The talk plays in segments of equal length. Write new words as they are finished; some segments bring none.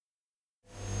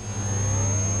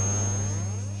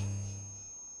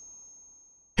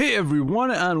everyone,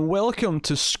 and welcome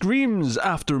to Screams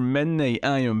After Midnight.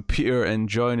 I am Peter, and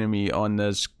joining me on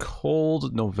this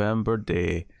cold November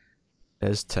day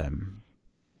is Tim.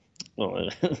 Well,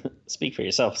 speak for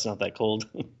yourself. It's not that cold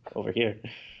over here.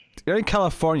 You're in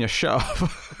California, shut up.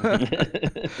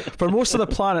 For most of the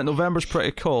planet, November's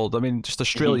pretty cold. I mean, just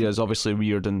Australia is obviously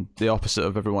weird and the opposite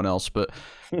of everyone else, but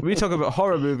we talk about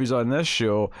horror movies on this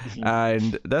show,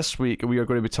 and this week we are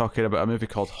going to be talking about a movie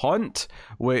called Haunt,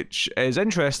 which is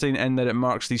interesting in that it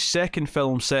marks the second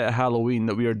film set at Halloween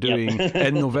that we are doing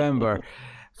in November.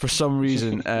 For some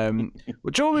reason,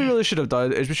 what we really should have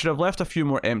done is we should have left a few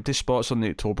more empty spots on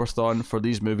the Octoberthon for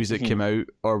these movies that came out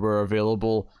or were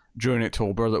available during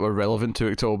October that were relevant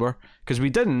to October, because we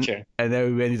didn't, and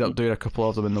then we ended up doing a couple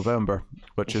of them in November,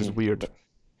 which is weird.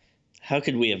 How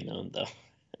could we have known, though?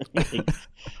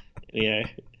 We are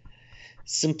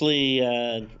simply,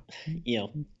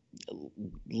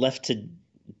 left to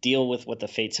deal with what the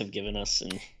fates have given us,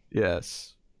 and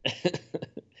yes.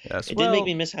 Yes. It did make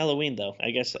me miss Halloween, though.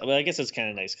 I guess it's kind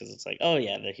of nice because it's like, oh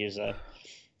yeah, here's a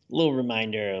little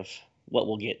reminder of what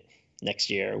we'll get next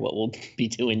year, what we'll be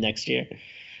doing next year.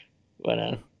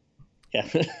 But yeah,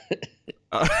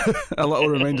 a little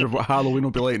reminder of what Halloween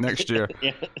will be like next year.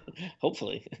 Yeah,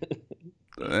 hopefully.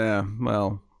 Yeah,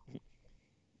 well,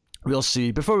 we'll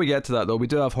see. Before we get to that, though, we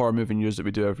do have horror movie news that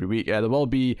we do every week. There will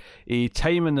be a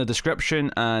time in the description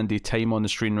and a time on the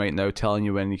screen right now telling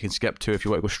you when you can skip to if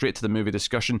you want to go straight to the movie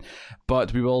discussion.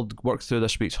 But we will work through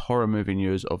this week's horror movie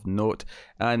news of note.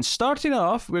 And starting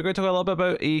off, we're going to talk a little bit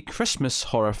about a Christmas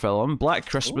horror film, Black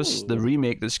Christmas, the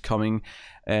remake that's coming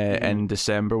in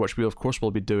December, which we, of course,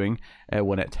 will be doing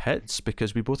when it hits,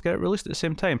 because we both get it released at the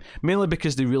same time. Mainly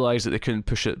because they realised that they couldn't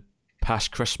push it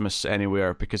past Christmas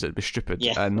anywhere because it'd be stupid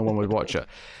and no one would watch it.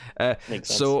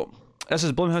 So this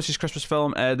is Blumhouse's Christmas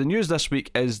film. The news this week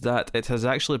is that it has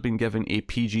actually been given a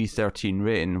PG-13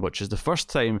 rating, which is the first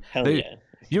time.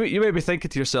 You may be thinking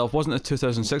to yourself, wasn't the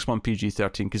 2006 one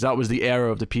PG-13? Because that was the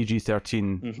era of the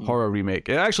PG-13 horror remake.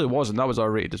 It actually wasn't. That was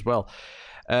R-rated as well.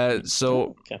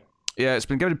 Yeah, it's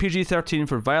been given a PG-13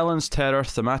 for violence, terror,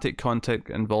 thematic content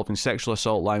involving sexual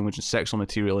assault, language, and sexual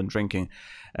material and drinking.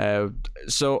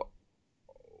 So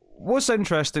what's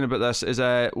interesting about this is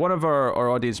one of our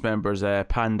audience members,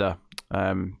 Panda,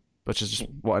 which is just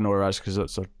what I know her as because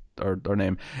that's our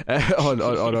name on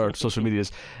our social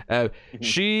medias.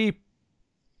 She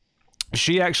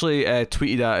actually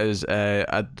tweeted at us,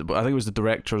 I think it was the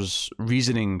director's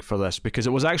reasoning for this, because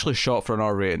it was actually shot for an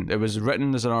R rating. It was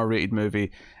written as an R-rated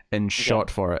movie and shot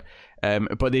for it.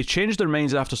 But they changed their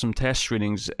minds after some test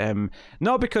screenings,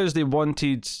 not because they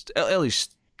wanted, at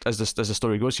least as the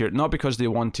story goes here, not because they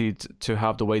wanted to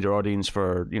have the wider audience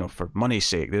for money's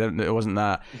sake. It wasn't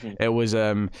that. It was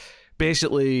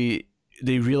basically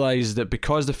they realized that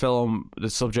because the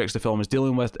subjects the film is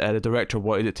dealing with, the director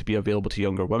wanted it to be available to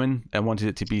younger women and wanted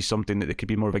it to be something that could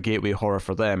be more of a gateway horror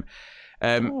for them.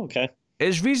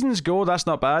 As reasons go, that's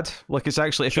not bad. Like, it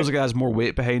feels like it has more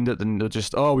weight behind it than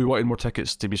just, we wanted more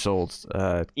tickets to be sold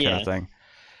kind of thing.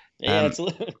 Yeah, it's a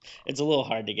little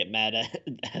hard to get mad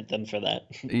at them for that.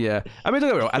 Yeah. I mean, don't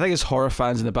get me wrong, I think as horror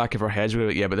fans in the back of our heads, we're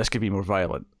like, yeah, but this could be more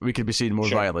violent. We could be seeing more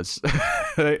violence. I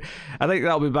think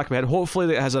that'll be back of my head.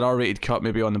 Hopefully it has an R-rated cut,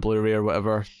 maybe on the Blu-ray or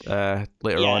whatever,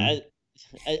 later on.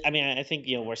 I mean, I think,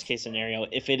 worst case scenario,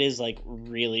 if it is like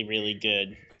really, really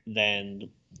good, then,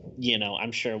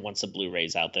 I'm sure once the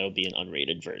Blu-ray's out, there'll be an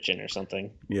unrated version or something.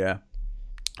 Yeah.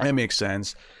 That makes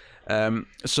sense.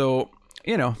 As a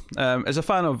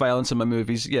fan of violence in my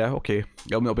movies, okay,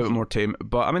 it'll be a bit more tame.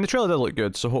 But I mean, the trailer did look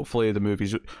good, so hopefully the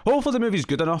movie's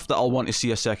good enough that I'll want to see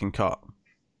a second cut.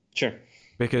 Sure.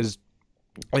 Because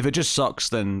if it just sucks,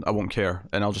 then I won't care,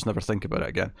 and I'll just never think about it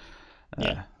again.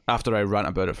 After I rant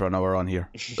about it for an hour on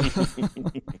here.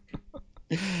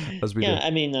 As we do. I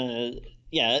mean,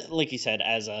 like you said,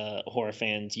 as a horror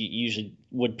fan, you usually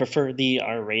would prefer the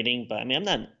R rating, but I mean, I'm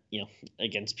not,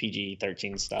 against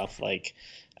PG-13 stuff, like.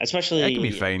 Especially, that can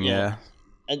be fine, yeah.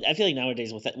 I feel like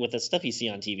nowadays with the stuff you see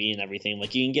on TV and everything,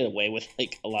 like, you can get away with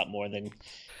like a lot more than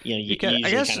you usually kind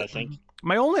of think.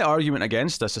 My only argument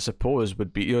against this, I suppose,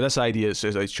 would be this idea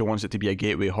that she wants it to be a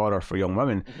gateway horror for young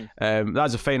women.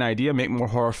 That's a fine idea. Make more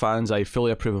horror fans. I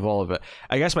fully approve of all of it.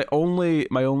 I guess my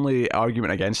only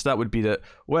argument against that would be that,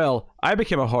 well, I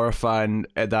became a horror fan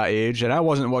at that age, and I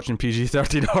wasn't watching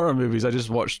PG-13 horror movies. I just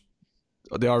watched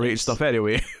the R-rated stuff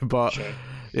anyway. But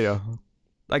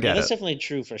I get that's it. Definitely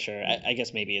true for sure. I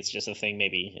guess maybe it's just a thing.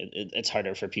 Maybe it's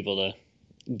harder for people to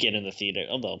get in the theater,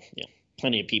 although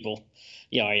plenty of people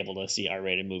are able to see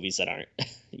R-rated movies that aren't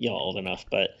old enough.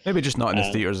 But maybe just not in the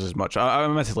theaters as much.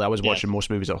 Admittedly, I was watching most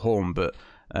movies at home, but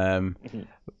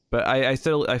But I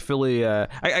fully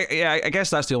I guess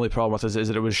that's the only problem with it is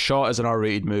that it was shot as an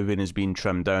R-rated movie and is being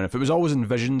trimmed down. If it was always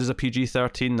envisioned as a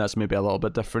PG-13, that's maybe a little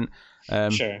bit different.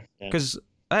 Sure. Because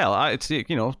it's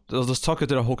there's talk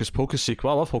of a Hocus Pocus sequel.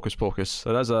 I love Hocus Pocus.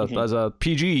 That's a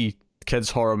PG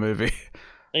kids horror movie.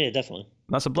 Yeah, definitely.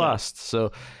 That's a blast.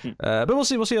 So, but we'll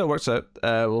see how it works out.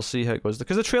 We'll see how it goes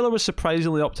because the trailer was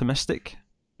surprisingly optimistic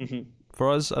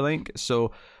for us, I think.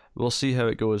 So we'll see how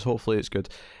it goes. Hopefully, it's good.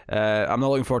 I'm not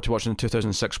looking forward to watching the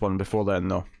 2006 one before then,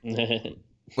 though.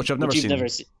 Which I've never seen. Never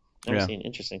seen.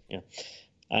 Interesting. Yeah.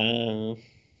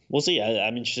 We'll see.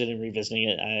 I'm interested in revisiting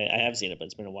it. I have seen it, but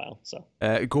it's been a while. So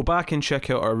go back and check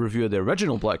out our review of the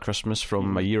original Black Christmas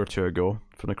from a year or two ago,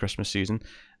 from the Christmas season.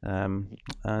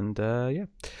 Yeah,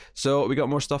 so we got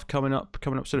more stuff coming up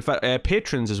soon. In fact,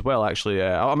 patrons as well. Actually,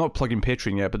 I'm not plugging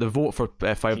Patreon yet, but the vote for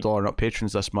 $5 not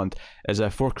patrons this month is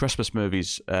 4 Christmas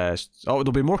movies. There'll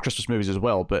be more Christmas movies as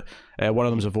well, but one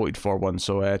of them is a voted for one.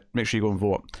 So make sure you go and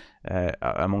vote.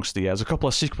 Amongst there's a couple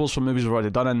of sequels from movies we've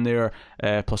already done in there,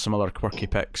 plus some other quirky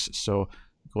picks. So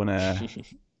go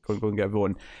and get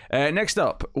voting. Next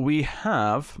up, we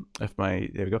have there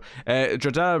we go.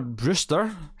 Jordana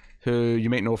Brewster, who you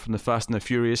might know from the Fast and the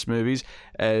Furious movies,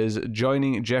 is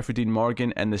joining Jeffrey Dean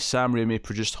Morgan in the Sam Raimi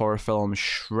produced horror film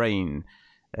Shrine.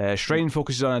 Shrine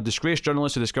focuses on a disgraced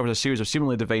journalist who discovers a series of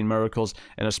seemingly divine miracles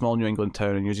in a small New England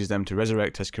town and uses them to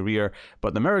resurrect his career,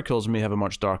 but the miracles may have a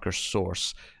much darker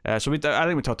source. I think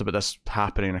we talked about this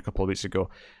happening a couple of weeks ago.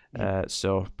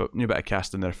 But new bit of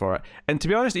casting there for it. And to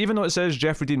be honest, even though it says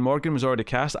Jeffrey Dean Morgan was already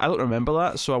cast, I don't remember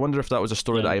that, so I wonder if that was a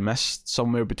story that I missed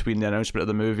somewhere between the announcement of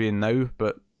the movie and now,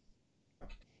 but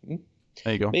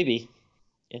there you go. Maybe.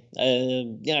 Yeah.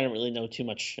 I don't really know too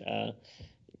much,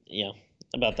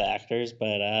 about the actors,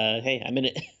 but hey, I'm in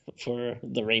it for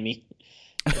the Raimi.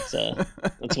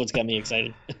 That's what's got me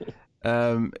excited.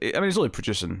 He's only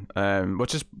producing,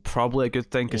 which is probably a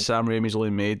good thing because Sam Raimi's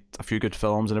only made a few good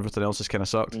films and everything else has kind of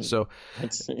sucked. So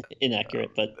it's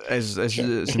inaccurate, but it's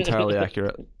entirely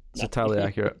accurate. It's entirely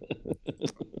accurate.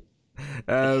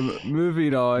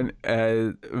 Moving on,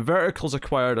 Vertical's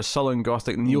acquired a sullen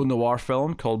gothic neo-noir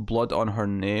film called Blood on Her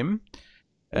Name.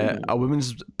 A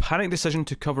woman's panic decision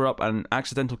to cover up an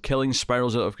accidental killing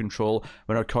spirals out of control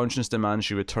when her conscience demands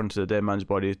she return to the dead man's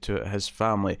body to his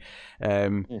family.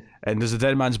 And does the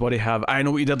dead man's body have "I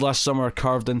know what you did last summer"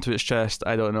 carved into its chest?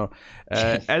 I don't know.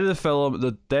 In the film,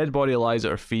 the dead body lies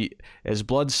at her feet, his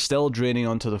blood still draining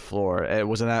onto the floor. It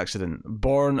was an accident,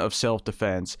 born of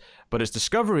self-defense, but its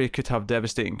discovery could have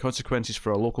devastating consequences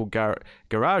for a local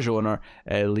garage owner,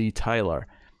 Lee Tyler,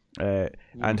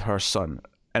 and her son.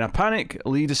 In a panic,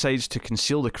 Lee decides to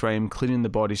conceal the crime, cleaning the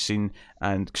body scene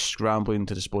and scrambling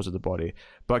to dispose of the body.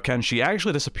 But can she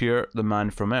actually disappear the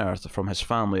man from Earth, from his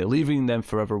family, leaving them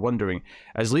forever wondering?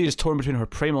 As Lee is torn between her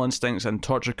primal instincts and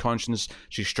tortured conscience,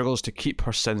 she struggles to keep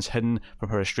her sins hidden from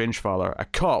her estranged father, a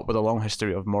cop with a long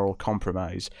history of moral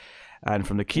compromise, and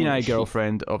from the keen-eyed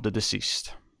girlfriend of the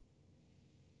deceased.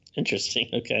 Interesting.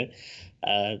 Okay.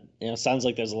 Sounds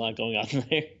like there's a lot going on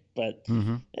there, but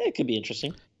it could be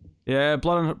interesting. Yeah,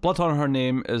 Blood on Her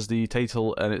Name is the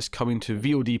title, and it's coming to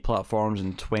VOD platforms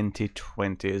in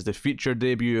 2020. It's the feature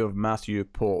debut of Matthew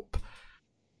Pope,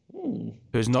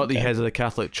 who's not the head of the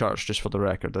Catholic Church, just for the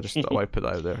record. I thought I'd put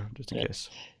that out there, just in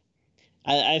case.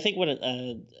 I think what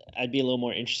I'd be a little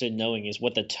more interested in knowing is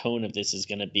what the tone of this is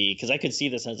going to be, because I could see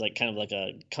this as kind of like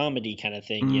a comedy kind of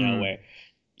thing, where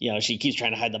she keeps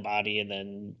trying to hide the body and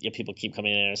then people keep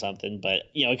coming in or something. But,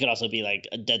 it could also be like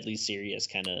a deadly serious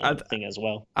kind of thing as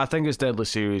well. I think it's deadly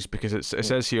serious because it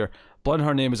says here, Blood on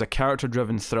Her Name is a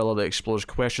character-driven thriller that explores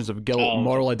questions of guilt,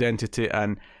 moral identity,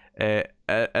 and... I'm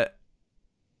not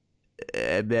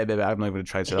going to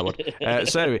try and say that word.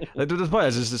 So anyway, the point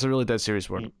is, it's a really dead serious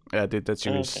word. Dead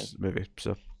serious movie.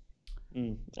 So,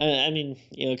 I mean,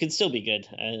 it could still be good,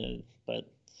 but...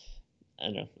 I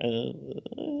don't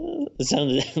know.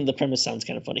 The premise sounds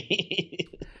kind of funny.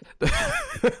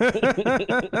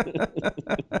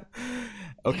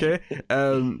 Okay.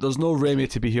 There's no Raimi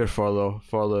to be here for though,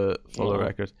 for the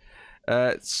record.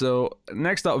 So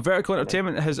next up, Vertical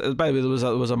Entertainment has. By the way,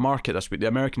 there was a market this week. The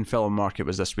American film market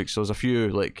was this week. So there's a few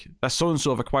like so and so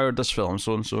have acquired this film.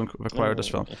 So and so have acquired this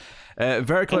film.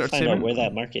 Vertical Entertainment. Find out where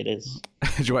that market is.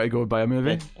 Do you want to go buy a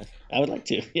movie? Yeah, I would like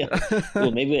to. Yeah.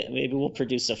 Well, maybe we'll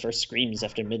produce a first Screams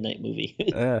After Midnight movie.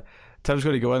 Tim's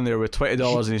going to go in there with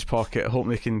 $20 in his pocket,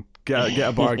 hoping they can get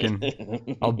a bargain.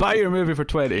 I'll buy your movie for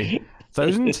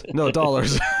 $20,000. No,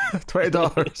 dollars.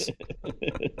 $20.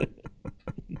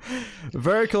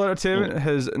 Vertical Entertainment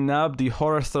has nabbed the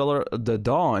horror thriller The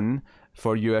Dawn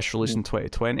for US release in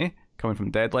 2020. coming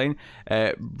from Deadline.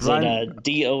 Is it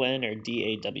D-O-N or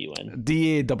D-A-W-N?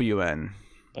 D-A-W-N.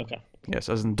 Okay. Yes,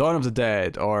 as in Dawn of the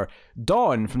Dead, or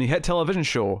Dawn from the hit television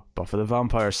show Buffy the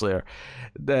Vampire Slayer.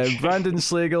 Brandon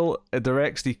Slagle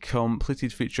directs the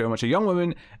completed feature in which a young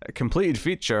woman, completed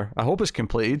feature, I hope it's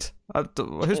completed.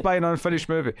 Who's buying an unfinished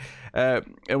movie?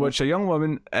 In which a young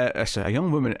woman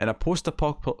in a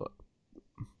post-apocalyptic...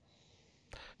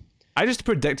 I just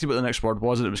predicted what the next word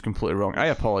was and it was completely wrong. I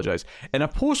apologise. In a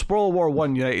post-World War I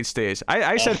United States,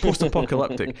 I said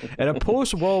post-apocalyptic. In a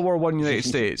post-World War I United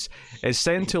States, is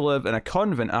sent to live in a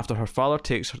convent after her father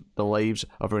takes the lives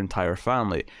of her entire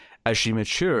family. As she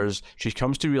matures, she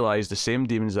comes to realise the same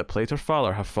demons that plagued her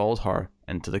father have followed her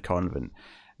into the convent.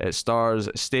 It stars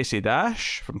Stacey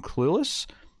Dash from Clueless,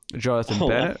 Jonathan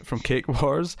Bennett from Cake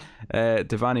Wars,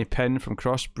 Devani Pinn from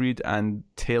Crossbreed, and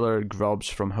Taylor Grubbs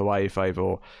from Hawaii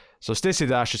Five-0. So Stacey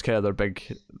Dash is kind of their big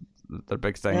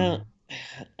thing.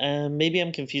 Maybe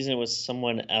I'm confusing it with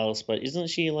someone else, but isn't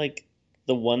she like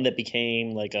the one that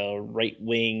became like a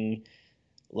right-wing,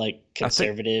 like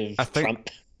conservative Trump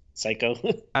psycho?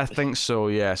 I think so.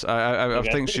 Yes, I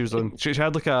think she was on. She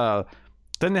had like a.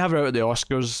 Didn't they have her out at the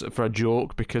Oscars for a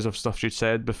joke because of stuff she'd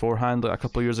said beforehand, like a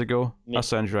couple of years ago? That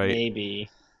sounds right. Maybe.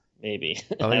 I think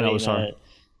that was her.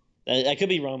 I could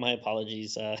be wrong. My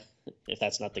apologies if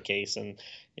that's not the case, and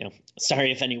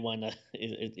sorry if anyone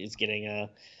is getting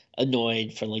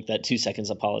annoyed for like that 2 seconds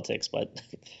of politics. But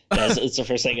it's the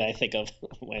first thing I think of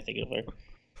when I think of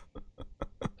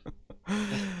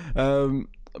her.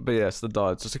 But yes, the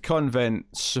Dodds. It's a convent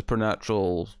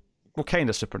supernatural. Well, kind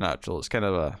of supernatural. It's kind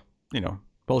of a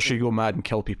will she go mad and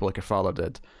kill people like her father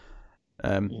did?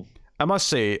 I must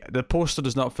say, the poster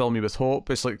does not fill me with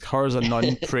hope. It's like her as a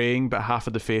nun praying, but half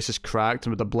of the face is cracked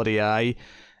and with a bloody eye.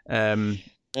 Yeah.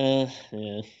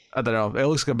 I don't know. It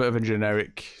looks like a bit of a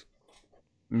generic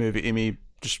movie to me,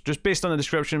 just based on the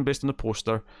description, based on the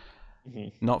poster.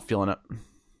 Mm-hmm. Not feeling it.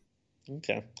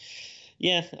 Okay.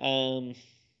 Yeah. Yeah.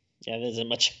 There isn't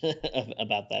much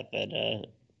about that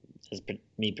has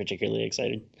me particularly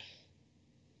excited.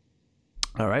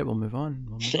 All right, we'll move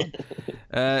on.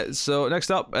 So next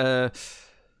up,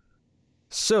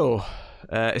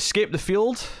 Escape the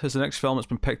Field is the next film that's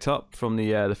been picked up from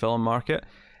the film market.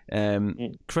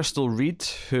 Crystal Reed,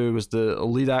 who was the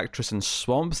lead actress in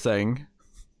Swamp Thing.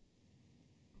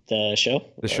 The show?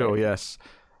 The show, yes.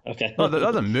 Okay. Not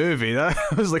the movie. That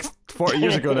was like 40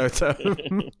 years ago now, Tim.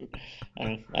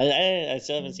 I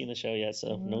still haven't seen the show yet,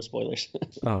 so no spoilers.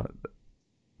 Oh,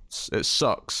 it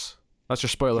sucks. That's your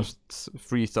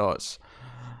spoiler-free thoughts.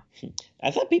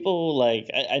 I thought people like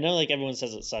I know like everyone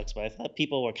says it sucks, but I thought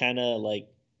people were kind of like,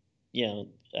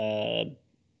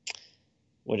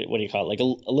 what do you call it? Like a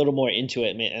little more into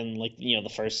it, and like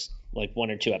the first like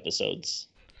 1 or 2 episodes.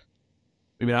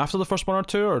 You mean after the first 1 or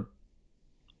 2, or?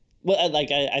 Well,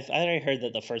 like I already heard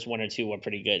that the first 1 or 2 were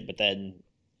pretty good, but then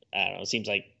I don't know. It seems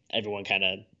like everyone kind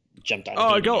of jumped on.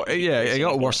 Oh, it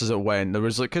got worse as it went. There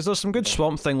was because there's some good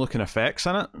Swamp Thing looking effects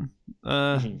in it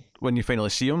when you finally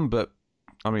see them, but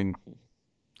I mean,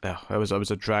 yeah, it was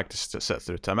a drag to sit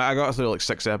through. Time I got through like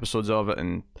 6 episodes of it,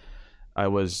 and I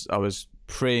was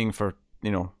praying for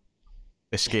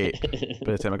escape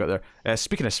by the time I got there.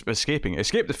 Speaking of escaping,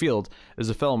 Escape the Field is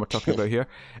the film we're talking about here.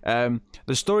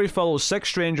 The story follows 6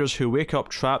 strangers who wake up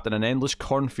trapped in an endless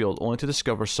cornfield, only to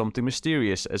discover something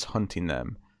mysterious is hunting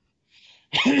them.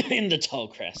 In the tall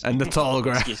grass. And the tall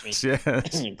grass. Excuse me.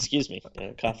 Yes. Excuse me.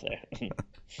 Cough there.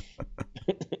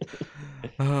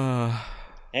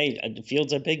 Hey, the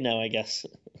fields are big now, I guess.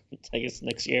 I guess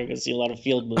next year we're going to see a lot of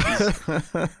field movies.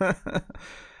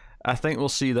 I think we'll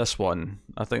see this one.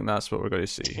 I think that's what we're going to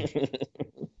see.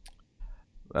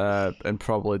 And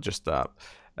probably just that.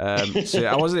 So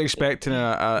yeah, I wasn't expecting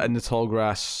a In the Tall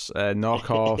Grass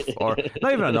knockoff, or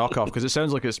not even a knockoff, because it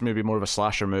sounds like it's maybe more of a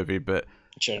slasher movie, but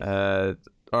sure.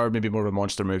 Or maybe more of a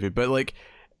monster movie. But like,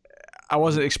 I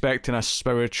wasn't expecting a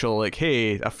spiritual like,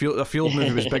 hey, a field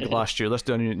movie was big last year. Let's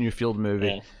do a new field movie.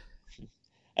 Yeah.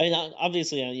 I mean,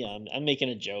 obviously, I'm making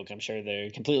a joke. I'm sure they're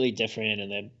completely different, and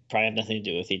they probably have nothing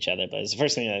to do with each other. But it's the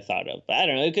first thing that I thought of. But I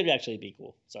don't know. It could actually be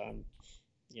cool. So,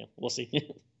 we'll see.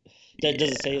 Does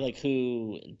it say like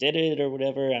who did it or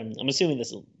whatever? I'm assuming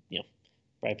this is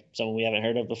probably someone we haven't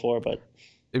heard of before. But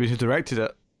maybe who directed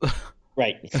it?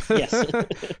 Right. Yes.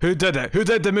 Who did it? Who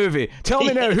did the movie? Tell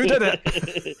me now. Who did it?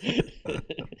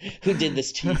 Who did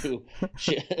this to you?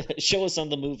 Show us on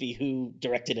the movie who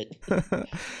directed it.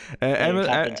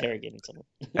 Interrogating someone.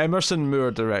 Emerson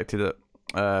Moore directed it.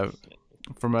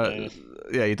 From a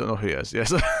you don't know who he is.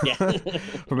 Yes. Yeah.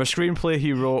 From a screenplay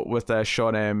he wrote with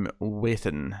Sean M.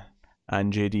 Wathan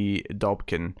and J.D.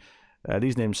 Dobkin.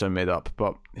 These names sound made up,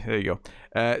 but there you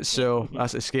go. So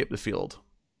that's Escape the Field.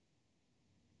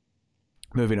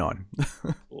 Moving on.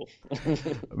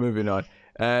 Moving on.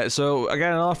 So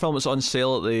again, another film that's on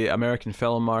sale at the American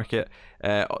film market.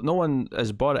 No one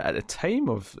has bought it at the time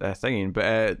of thinging,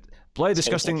 but Bloody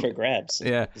Disgusting. It's up for grabs.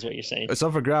 Yeah, is what you're saying. It's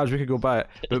up for grabs. We could go buy it,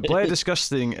 but Bloody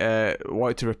Disgusting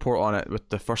wanted to report on it with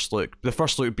the first look. The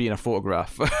first look being a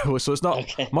photograph, so it's not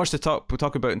much to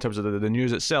talk about in terms of the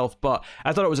news itself. But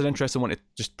I thought it was an interesting one to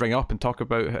just bring up and talk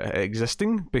about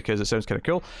existing because it sounds kind of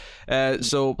cool.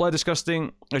 So Bloody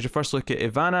Disgusting is your first look at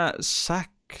Ivana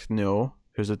Sakno,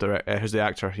 who's the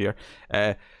actor here,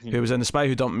 who was in The Spy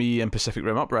Who Dumped Me and Pacific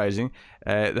Rim Uprising.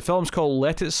 The film's called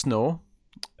Let It Snow.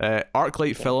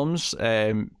 ArcLight Films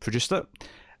produced it.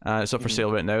 It's up for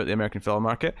sale right now at the American film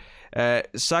market.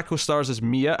 Sacco stars as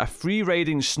Mia, a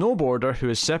free-riding snowboarder who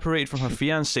is separated from her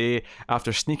fiancé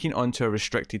after sneaking onto a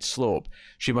restricted slope.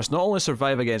 She must not only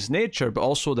survive against nature, but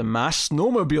also the mass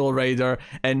snowmobile rider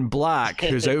in black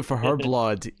who's out for her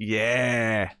blood.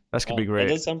 Yeah, that's going to be great.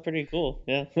 That does sound pretty cool,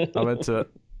 yeah. I'm into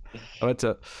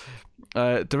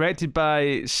it. Directed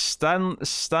by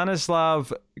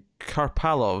Stanislav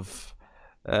Karpalov.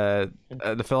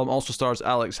 The film also stars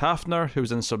Alex Hafner,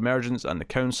 who's in Submergence and The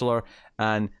Counselor,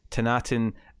 and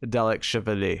Tinatin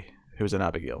Dalek-Chevalier, who's in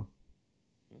Abigail.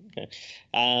 Okay.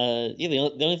 The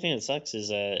only thing that sucks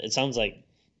is it sounds like,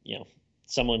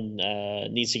 someone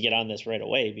needs to get on this right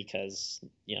away because,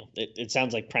 it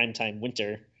sounds like primetime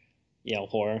winter,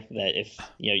 horror that if,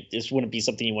 this wouldn't be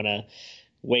something you want to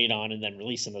wait on and then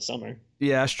release in the summer.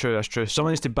 Yeah, that's true.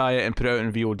 Someone needs to buy it and put it out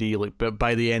in VOD but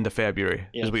by the end of February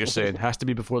is what you're saying. It has to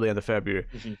be before the end of February.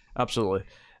 Mm-hmm. Absolutely.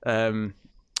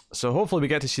 So hopefully we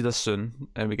get to see this soon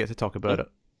and we get to talk about it.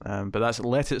 But that's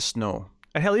Let It Snow.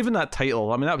 And hell, even that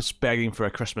title, I mean, that was begging for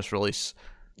a Christmas release.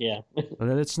 Yeah.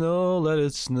 Let it snow, let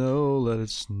it snow, let it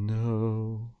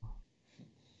snow.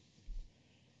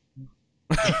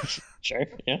 Sure,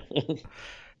 yeah.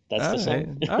 That's the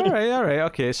song. All right.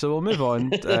 Okay, so we'll move on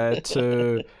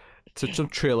to some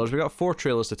trailers. We got 4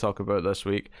 trailers to talk about this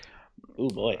week. Oh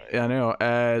boy. Yeah, I know.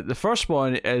 The first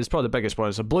one is probably the biggest one.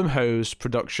 It's a Blumhouse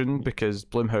production because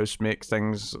Blumhouse makes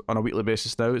things on a weekly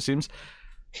basis now, it seems.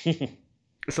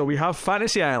 So we have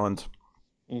Fantasy Island,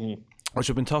 which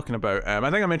we've been talking about. I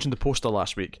think I mentioned the poster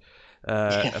last week.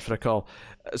 If I recall.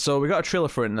 So we got a trailer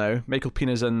for it now. Michael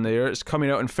Pena's in there. It's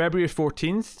coming out on February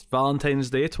 14th,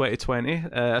 Valentine's Day 2020.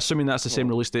 Assuming that's the same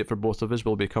release date for both of us,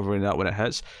 we'll be covering that when it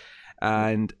hits.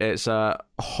 And it's a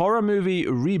horror movie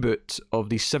reboot of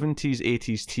the 70s,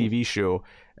 80s TV show,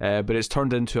 but it's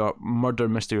turned into a murder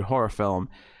mystery horror film.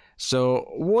 So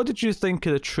what did you think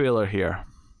of the trailer here?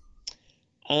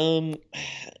 I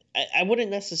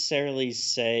wouldn't necessarily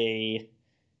say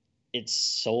it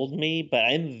sold me, but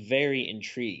I'm very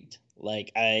intrigued.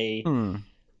 I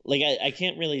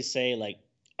can't really say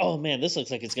oh man, this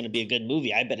looks like it's going to be a good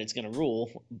movie. I bet it's going to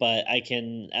rule. But I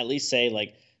can at least say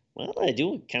well, I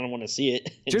do kind of want to see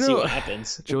it and see what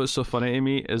happens. Do you know what's so funny to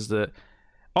me is that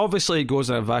obviously it goes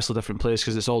in a vastly different place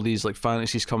because it's all these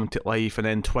fantasies coming to life and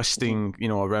then twisting,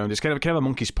 around. It's kind of a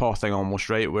monkey's paw thing almost,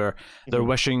 right? Where they're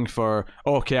wishing for,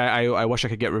 I wish I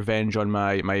could get revenge on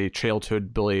my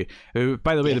childhood bully. Who,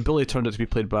 by the way, the bully turned out to be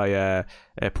played by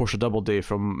Portia Doubleday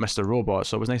from Mr. Robot,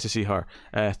 so it was nice to see her.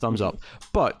 Thumbs up.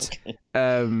 But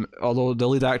although the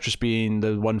lead actress being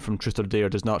the one from Truth or Dare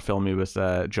does not fill me with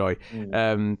joy.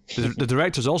 The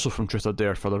director's also from Truth or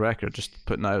Dare, for the record, just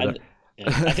putting that out there.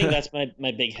 I think that's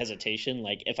my big hesitation.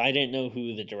 If I didn't know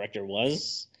who the director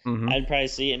was, I'd probably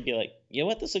see it and be like, you know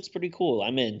what, this looks pretty cool.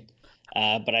 I'm in.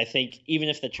 But I think even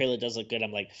if the trailer does look good,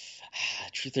 I'm like,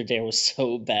 Truth or Dare was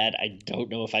so bad, I don't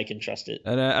know if I can trust it.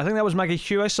 And I think that was Maggie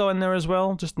Hugh I saw in there as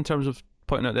well, just in terms of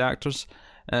pointing out the actors.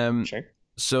 Sure.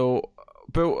 So,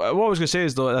 but what I was going to say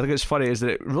is, though, I think it's funny, is that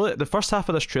it really, the first half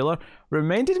of this trailer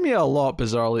reminded me a lot,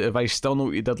 bizarrely, of I Still Know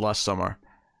What You Did Last Summer.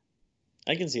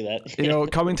 I can see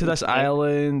that. Coming to this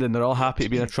island and they're all happy to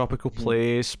be in a tropical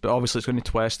place, but obviously it's going to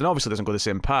twist, and obviously it doesn't go the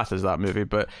same path as that movie,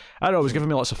 but I don't know, it was giving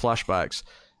me lots of flashbacks.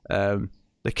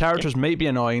 The characters might be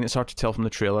annoying, it's hard to tell from the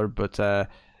trailer, but I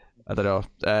don't know.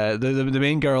 The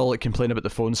main girl complained about the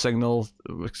phone signal,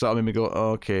 which sort of made me go,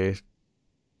 oh, okay.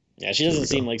 Yeah, she doesn't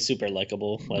seem super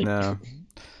likable. No.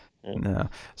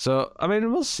 So, I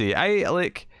mean, we'll see.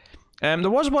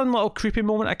 There was one little creepy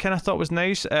moment I kind of thought was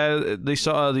nice.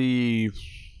 The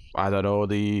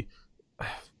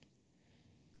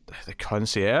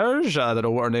concierge, I don't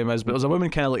know what her name is, but there was a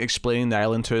woman kind of explaining the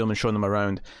island to them and showing them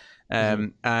around.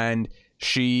 And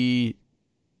she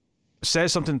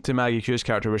says something to Maggie Q's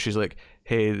character where she's like,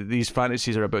 hey, these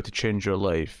fantasies are about to change your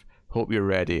life. Hope you're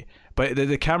ready. But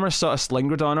the camera sort of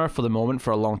lingered on her for the moment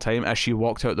for a long time as she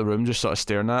walked out the room, just sort of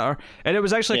staring at her. And it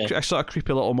was actually a sort of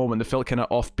creepy little moment that felt kind of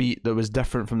offbeat, that was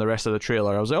different from the rest of the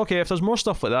trailer. I was like, okay, if there's more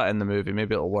stuff like that in the movie,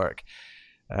 maybe it'll work.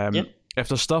 If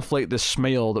there's stuff like the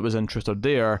smile that was in Truth or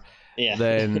Dare,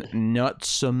 then not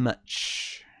so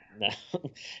much. No,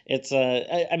 it's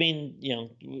I mean, you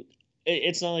know,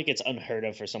 it's not like it's unheard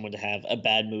of for someone to have a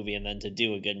bad movie and then to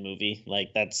do a good movie. Like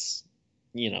that's,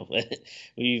 you know,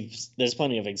 there's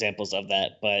plenty of examples of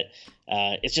that, but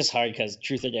it's just hard because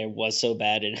Truth or Dare was so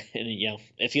bad, and you know,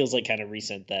 it feels like kind of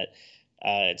recent that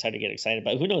it's hard to get excited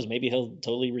about. Who knows? Maybe he'll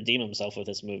totally redeem himself with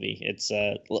this movie. It's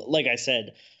like I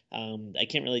said, I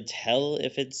can't really tell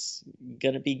if it's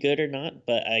gonna be good or not,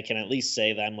 but I can at least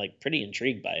say that I'm like pretty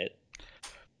intrigued by it.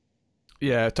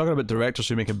 Yeah, talking about directors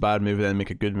who make a bad movie and make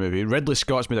a good movie, Ridley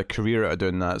Scott's made a career out of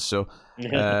doing that, so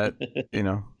you know,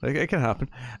 it can happen.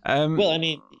 Well, I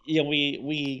mean, you know,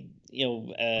 we you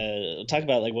know, talk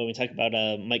about like when we talk about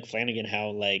Mike Flanagan,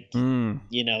 how like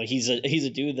you know, he's a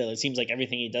dude that it seems like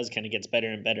everything he does kind of gets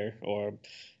better and better, or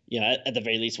you know, at the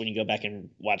very least, when you go back and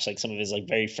watch like some of his like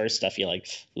very first stuff, you're like,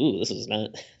 ooh, this is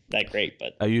not that great.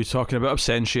 But are you talking about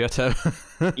Absentia,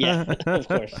 Tim? Yeah, of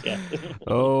course, yeah.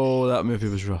 Oh, that movie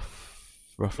was rough.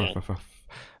 Rough.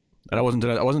 And I wasn't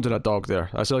doing a dog there.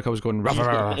 I feel like I was going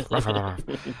rough.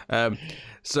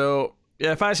 So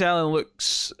yeah, Fantasy Island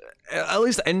looks at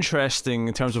least interesting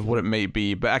in terms of what it might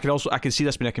be, but I can see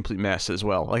this being a complete mess as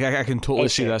well. Like I can totally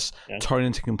see this turn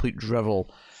into complete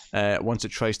drivel once it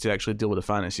tries to actually deal with the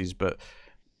fantasies. But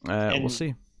we'll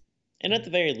see. And at the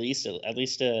very least,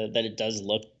 that it does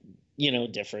look, you know,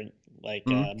 different. Like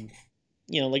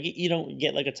you know, like you don't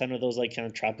get like a ton of those like kind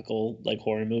of tropical like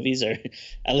horror movies, or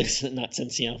at least not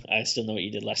since, you know, I Still Know What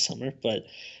You Did Last Summer. But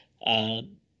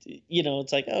you know,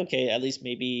 it's like, okay, at least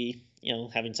maybe, you know,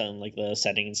 having something like the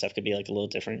setting and stuff could be like a little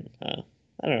different. I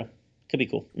don't know, could be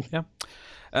cool.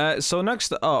 Yeah. So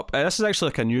next up, this is actually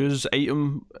like a news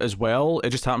item as well. It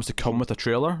just happens to come with a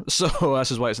trailer, so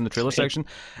this is why it's in the trailer section.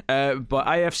 But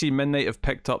IFC Midnight have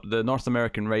picked up the North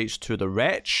American rights to The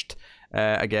Wretched,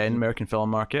 again, American film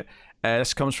market.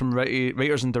 This comes from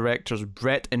writers and directors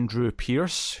Brett and Drew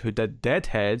Pearce, who did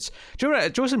Deadheads. Do you know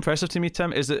what's impressive to me,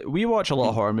 Tim, is that we watch a lot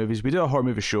of horror movies. We do a horror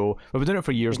movie show. We've been doing it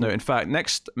for years now. In fact,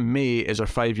 next May is our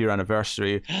 5-year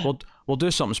anniversary. We'll do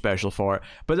something special for it.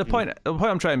 But the point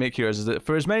I'm trying to make here is that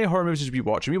for as many horror movies as we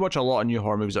watch, and we watch a lot of new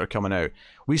horror movies that are coming out,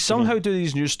 we somehow do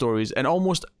these news stories, and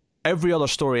almost every other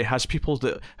story has people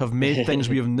that have made things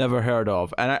we have never heard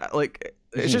of. And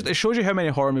it shows you how many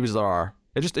horror movies there are.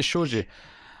 It shows you.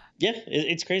 Yeah,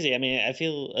 it's crazy. I mean, I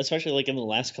feel, especially like in the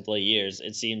last couple of years,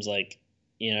 it seems like,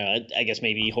 you know, I guess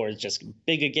maybe horror's just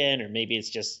big again, or maybe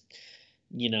it's just,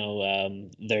 you know,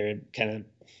 they're kind of,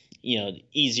 you know,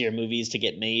 easier movies to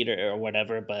get made or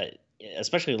whatever. But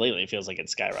especially lately, it feels like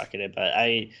it's skyrocketed. But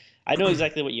I know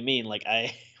exactly what you mean. Like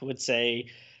I would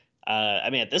say, I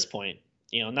mean, at this point,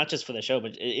 you know, not just for the show,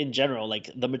 but in general,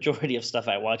 like the majority of stuff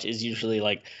I watch is usually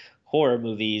like horror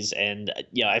movies, and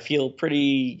yeah, I feel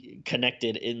pretty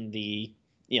connected in the,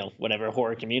 you know, whatever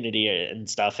horror community and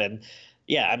stuff. And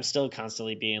yeah, I'm still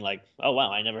constantly being like, oh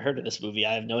wow, I never heard of this movie.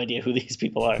 I have no idea who these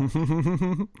people are.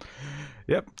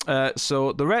 Yep.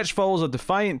 So The Wretch follows a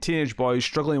defiant teenage boy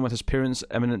struggling with his parents'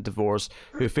 imminent divorce,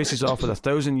 who faces off with a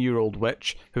 1,000-year-old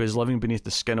witch who is living beneath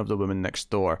the skin of the woman next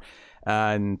door.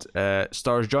 And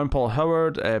stars John Paul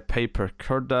Howard, Piper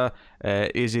Kurda,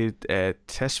 Izzy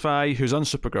Tesfaye, who's on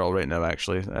Supergirl right now,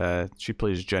 actually. She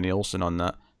plays Jenny Olsen on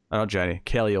that. Not Jenny,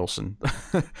 Kelly Olsen.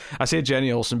 I say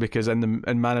Jenny Olsen because in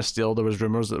Man of Steel there was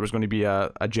rumors that there was going to be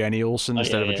a Jenny Olsen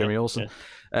instead of a Jimmy Olsen.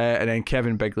 Yeah. And then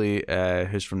Kevin Bigley,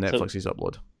 who's from Netflix's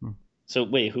Upload. So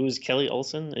wait, who's Kelly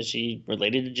Olsen? Is she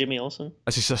related to Jimmy Olsen?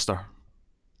 That's his sister.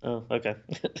 Oh, okay.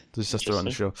 His sister on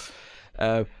the show.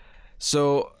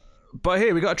 But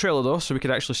hey, we got a trailer though, so we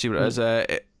could actually see what it is.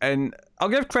 And I'll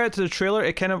give credit to the trailer.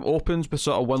 It kind of opens with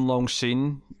sort of one long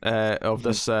scene of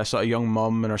this sort of young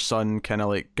mum and her son kind of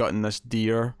like gutting this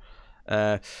deer.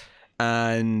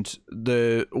 And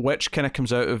the witch kind of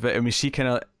comes out of it, and we see kind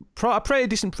of a pretty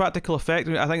decent practical effect.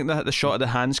 I think the shot of the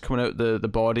hands coming out the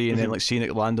body, and then like seeing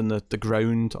it land on the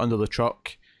ground under the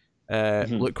truck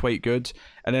look quite good.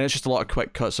 And then it's just a lot of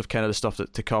quick cuts of kind of the stuff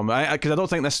to come. Because I don't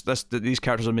think these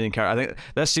characters are main characters. I think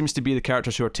this seems to be the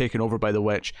characters who are taken over by the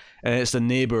witch, and it's the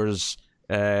neighbours,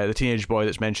 the teenage boy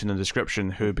that's mentioned in the description,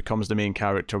 who becomes the main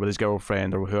character with his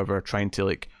girlfriend or whoever, trying to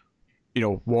like, you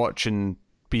know, watch and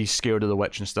be scared of the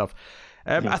witch and stuff.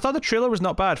 I thought the trailer was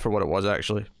not bad for what it was,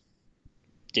 actually.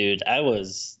 Dude, I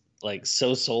was like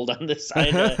so sold on this.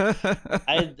 I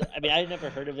mean, I had never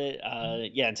heard of it,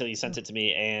 yeah, until you sent it to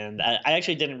me, and I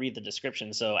actually didn't read the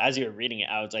description. So as you were reading it,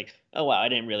 I was like, oh wow, I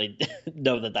didn't really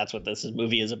know that that's what this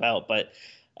movie is about. But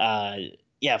uh,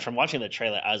 yeah, from watching the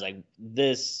trailer, I was like,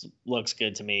 this looks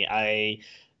good to me. It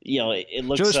Do you know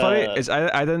looks. what's funny is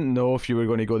I didn't know if you were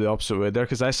going to go the opposite way there,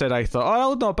 because I said I thought,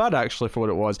 oh, not bad actually for what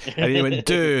it was, and you went,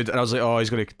 dude, and I was like, oh, he's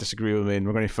going to disagree with me and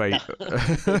we're going to fight.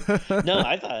 No,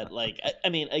 I thought like I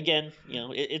mean, again,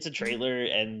 it's a trailer,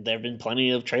 and there have been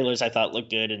plenty of trailers I thought looked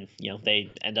good, and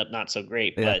they end up not so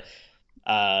great. Yeah.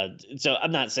 But so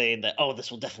I'm not saying that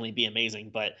this will definitely be amazing,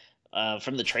 but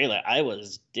from the trailer, I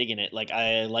was digging it. Like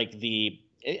I like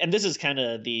and this is kind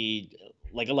of the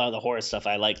like a lot of the horror stuff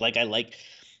I like. Like I like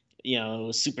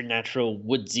supernatural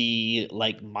woodsy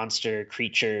like monster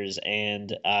creatures,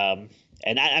 and I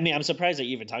mean I'm surprised that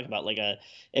you even talk about like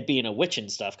it being a witch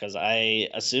and stuff, because I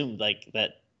assumed like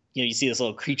that you see this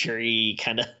little creaturey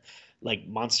kind of like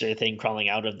monster thing crawling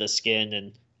out of the skin,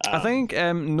 and I think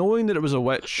knowing that it was a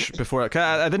witch before,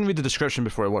 I didn't read the description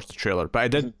before I watched the trailer, but I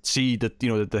did see that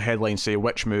the headline say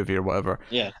witch movie or whatever.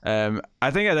 Yeah.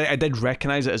 I think I did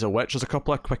recognize it as a witch. There's a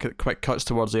couple of quick cuts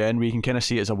towards the end where you can kind of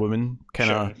see it as a woman, kind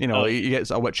of. Sure. You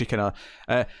get a witchy kind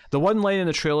of. The one line in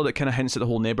the trailer that kind of hints at the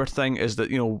whole neighbor thing is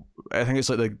that I think it's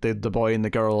like the boy and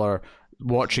the girl are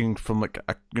watching from like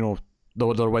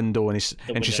their window, and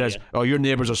she says, yeah. "Oh, your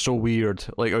neighbors are so weird,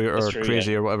 like or true,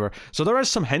 crazy yeah. or whatever." So there is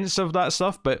some hints of that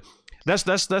stuff, but this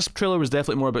trailer was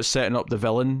definitely more about setting up the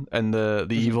villain and the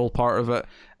evil part of it,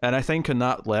 and I think on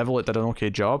that level it did an okay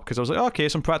job, because I was like, okay,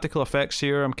 some practical effects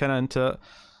here, I'm kind of into it.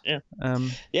 Yeah.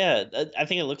 Yeah, I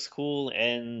think it looks cool,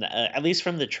 and at least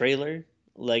from the trailer,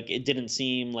 like it didn't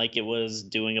seem like it was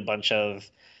doing a bunch of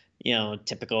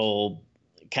typical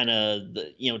kind of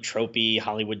tropey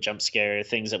Hollywood jump scare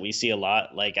things that we see a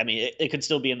lot. Like, I mean, it could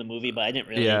still be in the movie, but I didn't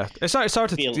really. Yeah, it's hard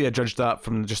to judge that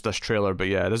from just this trailer, but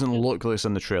yeah, it doesn't look like it's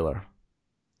in the trailer.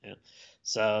 Yeah.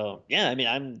 So yeah, I mean,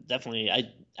 I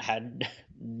had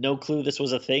no clue this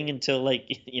was a thing until like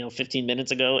 15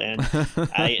 minutes ago, and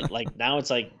I like now it's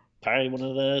like probably one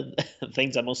of the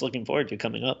things I'm most looking forward to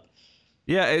coming up.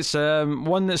 Yeah, it's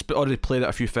one that's already played at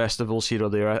a few festivals here or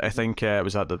there. I think it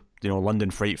was at the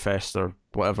London Fright Fest or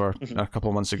whatever a couple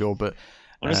of months ago. But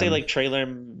I want to say like trailer.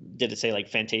 Did it say like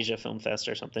Fantasia Film Fest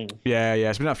or something? Yeah,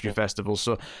 it's been at a few festivals.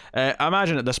 So I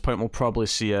imagine at this point we'll probably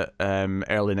see it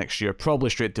early next year,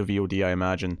 probably straight to VOD. I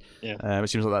imagine. Yeah. It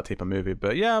seems like that type of movie.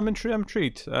 But yeah, I'm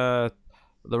intrigued. The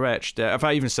Wretched. If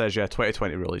I even says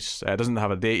 2020 release, it doesn't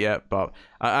have a date yet, but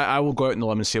I will go out on the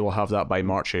limb and say we'll have that by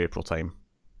March, April time.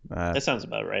 That sounds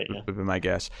about right. Yeah. Would be my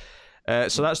guess.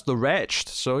 So that's The Wretched.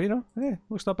 So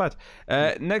looks not bad.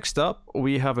 Next up,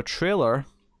 we have a trailer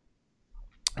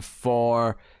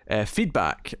for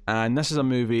Feedback, and this is a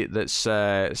movie that's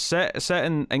set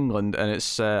in England, and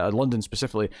it's London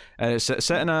specifically, and it's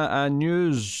set in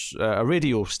a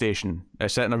radio station,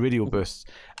 set in a radio booth.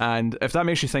 And if that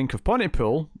makes you think of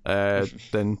Pontypool,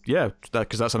 then yeah,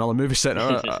 because that's another movie set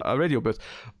in a radio booth.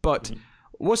 But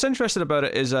what's interesting about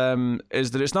it is that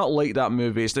it's not like that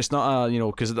movie. It's not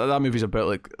because that movie's about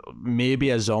like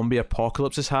maybe a zombie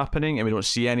apocalypse is happening and we don't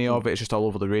see any of it. It's just all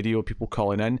over the radio, people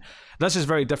calling in. This is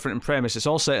very different in premise. It's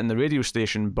all set in the radio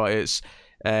station, but it's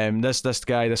this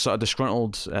guy, this sort of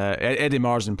disgruntled Eddie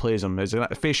Marsden plays him. He's a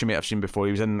face you may have seen before.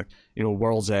 He was in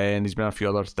World's End. He's been in a few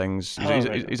other things.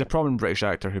 He's a prominent British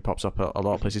actor who pops up a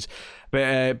lot of places.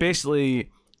 But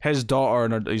basically, his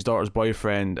daughter and his daughter's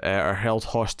boyfriend are held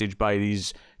hostage by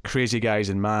these crazy guys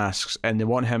in masks, and they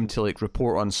want him to like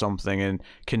report on something and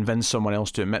convince someone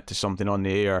else to admit to something on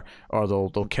the air, or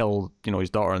they'll kill his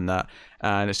daughter and that.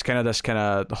 And it's kind of this kind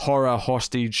of horror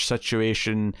hostage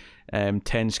situation,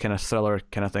 tense kind of thriller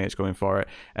kind of thing it's going for it.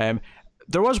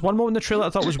 There was one moment in the trailer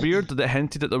I thought was weird that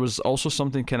hinted that there was also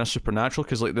something kind of supernatural,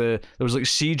 because like there was like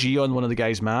CG on one of the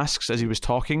guy's masks as he was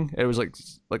talking. It was like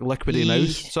liquidy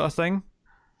mouth sort of thing.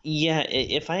 Yeah,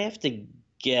 if I have to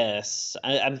guess,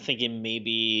 I'm thinking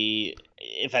maybe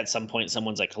if at some point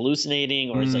someone's like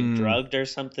hallucinating or is like drugged or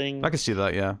something. I can see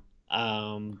that, yeah.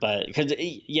 But because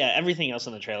everything else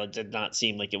in the trailer did not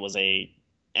seem like it was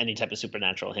any type of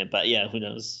supernatural hint. But yeah, who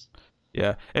knows?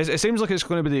 Yeah, it seems like it's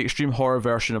going to be the extreme horror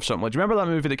version of something. Like, do you remember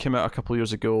that movie that came out a couple of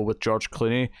years ago with George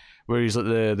Clooney, where he's like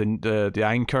the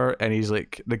anchor, and he's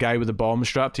like the guy with the bomb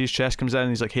strapped to his chest comes in, and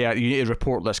he's like, "Hey, you need to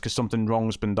report this because something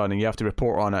wrong's been done, and you have to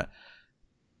report on it."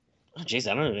 Oh,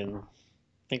 jeez, I don't even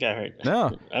think I heard.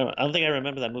 No, I don't think I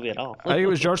remember that movie at all. I think it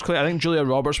was George Clooney. I think Julia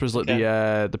Roberts was like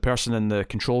the person in the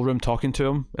control room talking to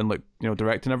him and like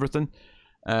directing everything.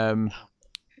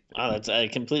 Wow, that's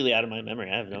completely out of my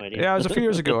memory. I have no idea. Yeah, it was a few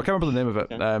years ago. I can't remember the name of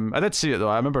it. Okay. I did see it though.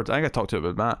 I remember. I think I talked to it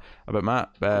with Matt, or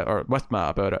with Matt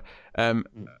about it.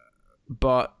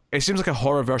 But it seems like a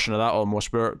horror version of that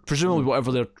almost, where presumably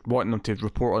whatever they're wanting them to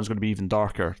report on is going to be even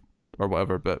darker or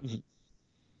whatever. But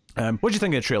what did you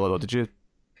think of the trailer though?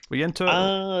 Were you into it?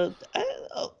 I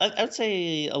would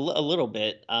say a little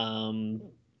bit.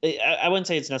 I wouldn't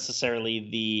say it's necessarily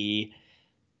the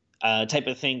type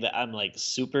of thing that I'm like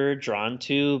super drawn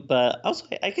to, but also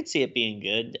I could see it being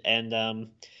good. And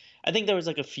I think there was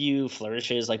like a few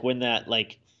flourishes, like when that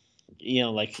like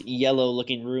like yellow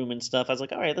looking room and stuff. I was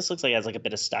like, all right, this looks like it has like a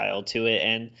bit of style to it,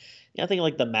 and I think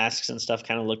like the masks and stuff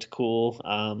kind of looked cool.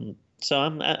 So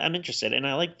I'm interested, and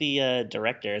I like the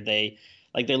director. They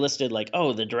listed like,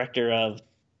 oh, the director of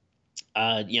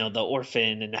The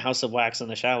Orphan and the House of Wax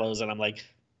and The Shallows, and I'm like,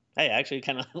 hey, I actually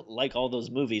kind of like all those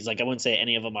movies. Like I wouldn't say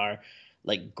any of them are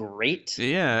like great.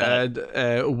 Yeah,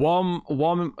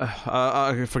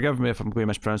 forgive me if I'm going to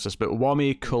mispronounce this, but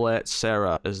Wami Colette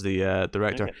Serra is the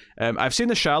director. Okay. I've seen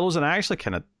The Shallows, and I actually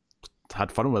kind of had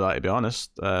fun with that, to be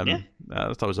honest. Yeah.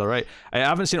 I thought it was all right. I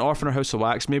haven't seen Orphan or House of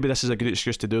Wax. Maybe this is a good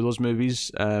excuse to do those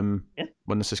movies when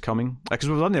this is coming. Because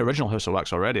we've done the original House of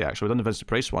Wax already, actually. We've done the Vincent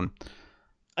Price one.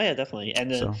 Oh, yeah, definitely.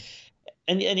 And So,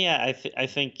 and yeah, I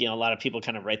think a lot of people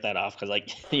kind of write that off because like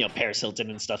Paris Hilton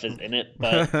and stuff is in it,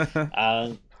 but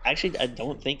actually I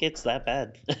don't think it's that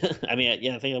bad. I mean,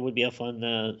 yeah, I think it would be a fun,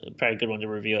 probably a good one to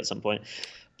review at some point.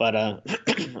 But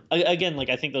again, like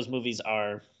I think those movies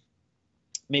are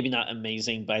maybe not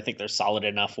amazing, but I think they're solid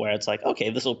enough where it's like,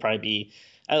 okay, this will probably be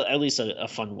at least a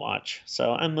fun watch.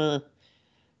 So I'm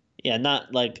yeah,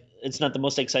 not like it's not the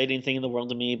most exciting thing in the world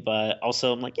to me, but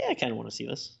also I'm like, yeah, I kind of want to see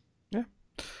this. yeah.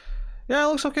 Yeah, it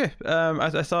looks okay. I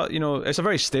thought, it's a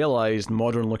very stylized,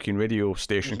 modern-looking radio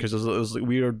station because there's like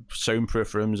weird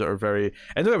soundproof rooms that are very.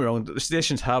 And don't get me wrong, the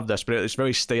stations have this, but it's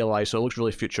very stylized, so it looks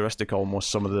really futuristic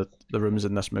almost. Some of the rooms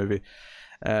in this movie.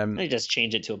 They just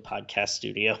change it to a podcast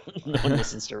studio. No one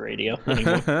listens to radio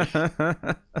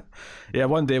anymore. Yeah,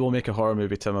 one day we'll make a horror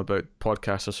movie, Tim, about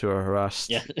podcasters who are harassed.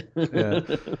 Yeah. Yeah,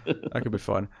 that could be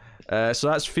fun. So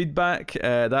that's Feedback.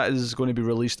 That is going to be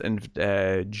released in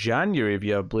January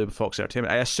via Blue Fox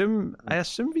Entertainment. I assume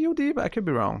VOD, but I could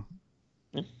be wrong.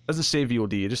 It doesn't say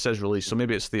VOD, it just says release, so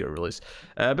maybe it's theater release.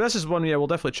 But this is one, we'll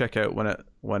definitely check out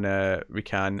when we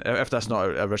can. If that's not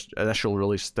an initial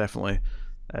release, definitely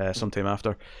sometime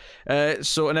after.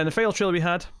 So, and then the final trailer we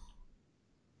had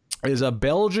is a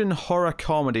Belgian horror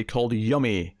comedy called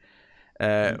Yummy,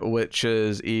 which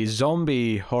is a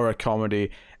zombie horror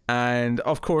comedy. And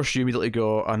of course, you immediately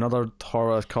go, another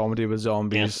horror comedy with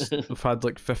zombies. Yeah. We've had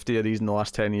like 50 of these in the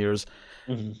last 10 years.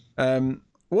 Mm-hmm.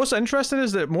 What's interesting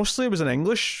is that mostly it was in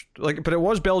English, but it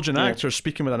was Belgian actors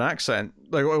speaking with an accent.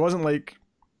 Like, it wasn't like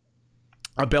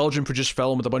a Belgian produced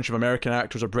film with a bunch of American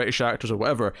actors or British actors or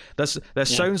whatever. This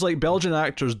sounds like Belgian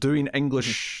actors doing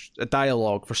English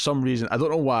dialogue for some reason. I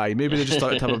don't know why. Maybe they just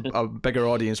started to have a bigger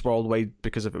audience worldwide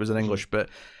because if it was in English, but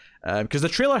because the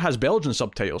trailer has Belgian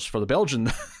subtitles for the Belgian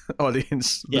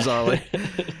audience, bizarrely.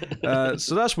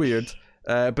 So that's weird.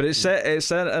 But it's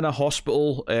set in a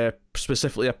hospital,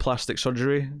 specifically a plastic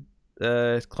surgery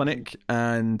clinic,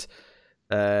 and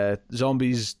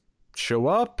zombies show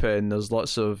up and there's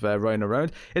lots of running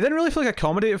around. It didn't really feel like a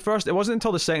comedy at first. It wasn't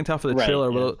until the second half of the trailer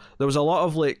where there was a lot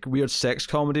of like weird sex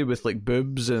comedy with like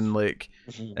boobs and like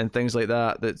and things like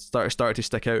that started to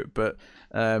stick out. But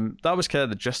that was kind of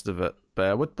the gist of it.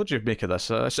 But what do you make of this?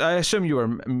 I assume you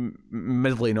were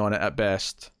middling on it at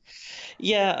best.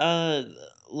 Yeah,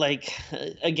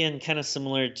 again, kind of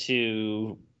similar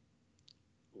to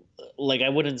like I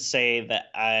wouldn't say that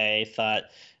I thought,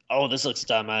 oh, this looks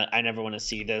dumb, I never want to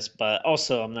see this, but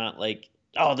also I'm not like,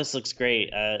 oh, this looks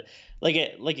great.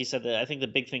 Like you said, I think the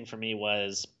big thing for me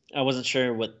was I wasn't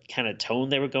sure what kind of tone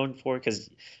they were going for because,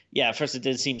 yeah, at first it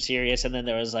did seem serious, and then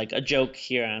there was like a joke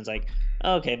here, and I was like,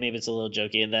 oh, okay, maybe it's a little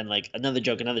jokey, and then like another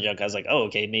joke. I was like, oh,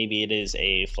 okay, maybe it is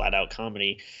a flat out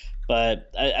comedy.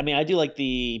 But I mean, I do like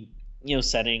the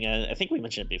setting. I think we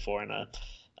mentioned it before in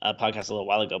a podcast a little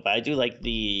while ago, but I do like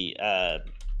the.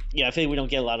 I feel like we don't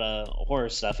get a lot of horror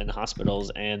stuff in hospitals,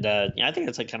 and I think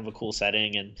it's like kind of a cool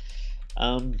setting,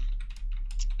 and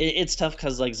it's tough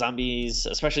because like zombies,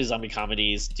 especially zombie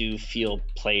comedies, do feel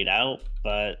played out.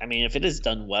 But I mean, if it is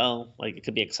done well, like it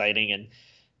could be exciting,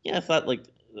 and I thought like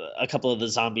a couple of the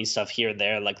zombie stuff here and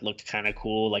there like looked kind of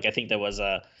cool. Like I think there was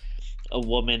a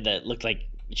woman that looked like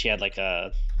she had like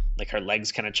her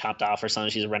legs kind of chopped off or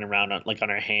something. She's running around on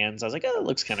her hands. I was like, oh, it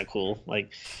looks kind of cool.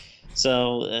 Like.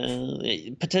 So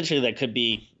potentially that could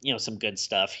be some good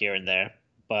stuff here and there,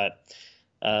 but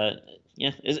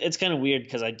it's kind of weird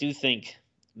because I do think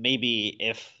maybe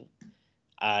if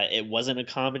it wasn't a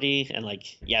comedy and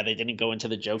like yeah they didn't go into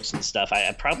the jokes and stuff,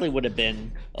 I probably would have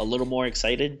been a little more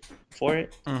excited for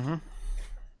it. Mm-hmm.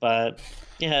 But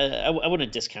yeah, I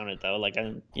wouldn't discount it though. Like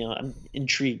I'm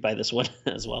intrigued by this one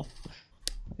as well.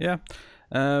 Yeah.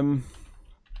 Um,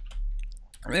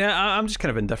 yeah, I'm just kind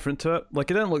of indifferent to it.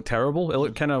 Like, it didn't look terrible. It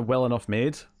looked kind of well enough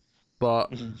made,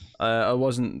 but Mhm. I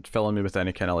wasn't filling me with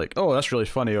any kind of like, oh, that's really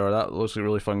funny, or that looks like a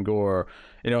really fun gore,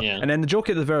 Yeah. And then the joke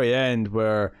at the very end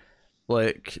where,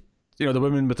 like, the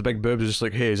woman with the big boobs is just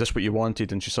like, hey, is this what you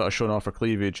wanted? And she's sort of showing off her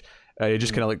cleavage. He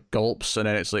just kind of like gulps, and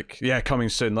then it's like, yeah, coming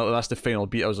soon. That's the final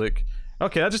beat. I was like,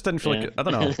 okay, that just didn't feel like, I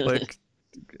don't know, like,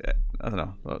 I don't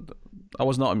know. I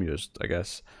was not amused, I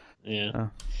guess. Yeah.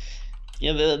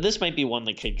 Yeah, this might be one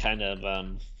that could kind of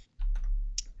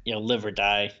live or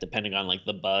die depending on like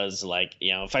the buzz. Like,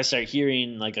 if I start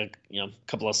hearing like a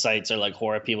couple of sites or like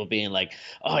horror people being like,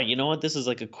 oh, you know what, this is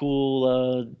like a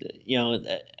cool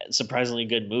surprisingly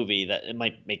good movie, that it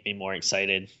might make me more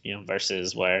excited,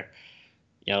 versus where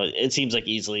it seems like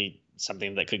easily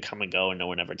something that could come and go and no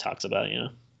one ever talks about.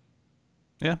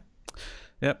 Yeah.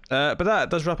 Yep. But that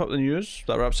does wrap up the news.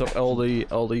 That wraps up all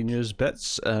the news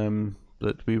bits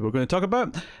that we were going to talk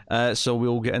about. So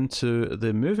we'll get into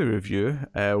the movie review,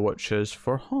 which is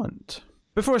for Haunt.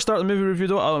 Before I start the movie review,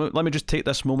 though, let me just take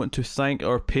this moment to thank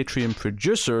our Patreon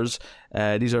producers.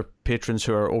 These are patrons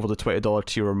who are over the $20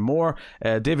 tier or more.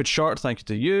 David Shart, thank you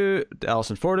to you.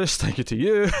 Alison Fordyce, thank you to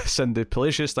you. Cindy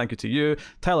Palacios, thank you to you.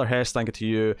 Tyler Hess, thank you to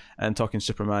you. And Talking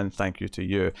Superman, thank you to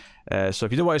you. So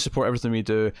if you do want to support everything we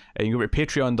do, you can go to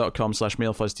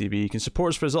patreon.com/MailFuzzTV. You can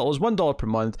support us for as little as $1 per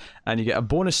month, and you get a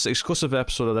bonus exclusive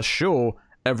episode of this show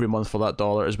every month for that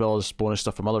 $1, as well as bonus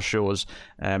stuff from other shows.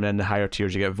 And then the higher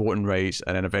tiers, you get voting rights,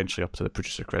 and then eventually up to the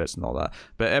producer credits and all that.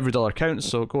 But every $1 counts,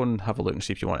 so go and have a look and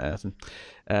see if you want anything.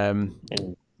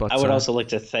 But I would also like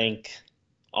to thank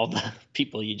all the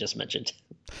people you just mentioned.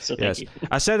 So thank you.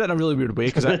 I said that in a really weird way,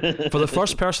 because for the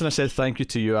first person I said thank you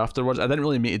to you afterwards. I didn't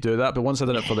really mean to do that, but once I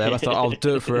did it for them, I thought I'll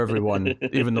do it for everyone,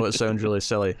 even though it sounds really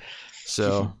silly.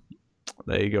 So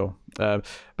there you go. But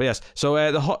yes, so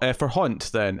for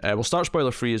Haunt, then we'll start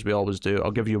spoiler free as we always do.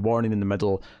 I'll give you a warning in the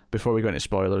middle before we go into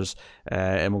spoilers,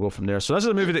 and we'll go from there. So this is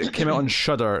a movie that came out on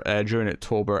Shudder during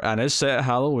October and is set at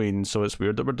Halloween, so it's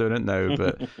weird that we're doing it now,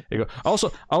 but there you go.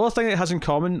 Also, another thing it has in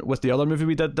common with the other movie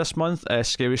we did this month,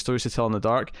 Scary Stories to Tell in the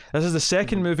Dark, this is the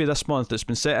second movie this month that's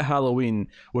been set at Halloween,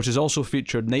 which has also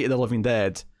featured Night of the Living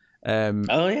Dead on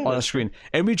a screen.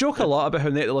 And we joke a lot about how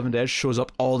Night of the Living Dead shows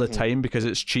up all the time because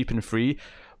it's cheap and free.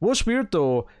 What's weird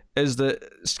though is that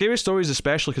Scary Stories,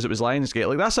 especially because it was Lionsgate,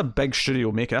 like that's a big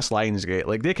studio making, that's Lionsgate,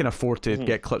 like they can afford to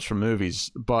get clips from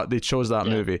movies, but they chose that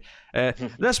movie.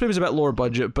 This movie's a bit lower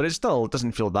budget, but it still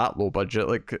doesn't feel that low budget.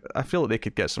 Like I feel like they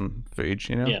could get some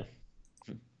footage, Yeah.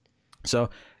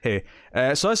 So hey,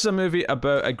 so this is a movie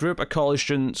about a group of college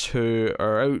students who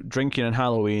are out drinking on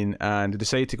Halloween and they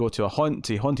decide to go to a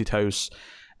haunted house,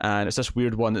 and it's this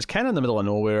weird one that's kind of in the middle of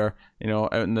nowhere,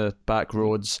 out in the back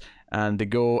roads. And they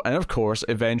go, and of course,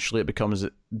 eventually it becomes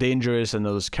dangerous, and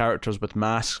there's characters with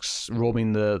masks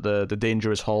roaming the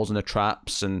dangerous halls and the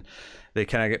traps, and they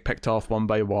kind of get picked off one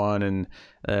by one, and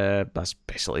that's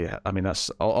basically it. I mean, that's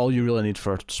all you really need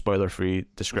for spoiler-free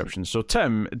description. So,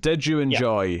 Tim, did you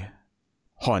enjoy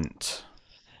Haunt?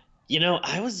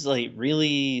 I was like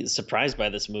really surprised by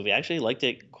this movie. I actually liked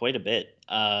it quite a bit.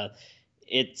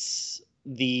 It's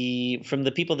from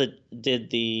the people that did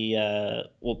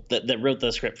that wrote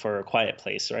the script for A Quiet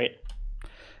Place, right?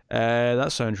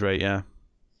 That sounds right.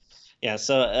 Yeah.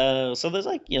 So there's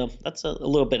like that's a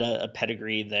little bit of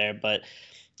pedigree there, but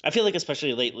I feel like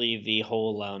especially lately the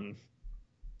whole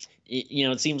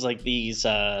it seems like these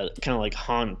kind of like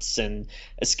haunts and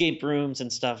escape rooms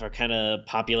and stuff are kind of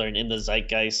popular and in the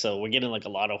zeitgeist. So we're getting like a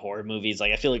lot of horror movies.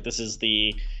 Like I feel like this is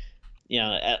the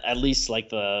at least like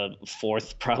the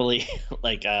fourth probably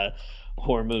like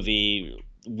horror movie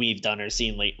we've done or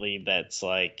seen lately that's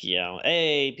like,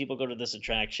 hey, people go to this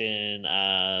attraction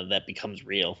that becomes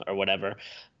real or whatever.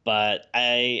 But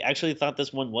I actually thought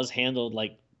this one was handled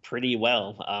like pretty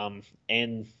well.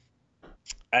 And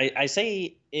I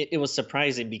say it was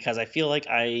surprising because I feel like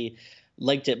I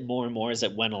liked it more and more as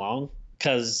it went along.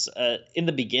 Because in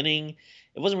the beginning,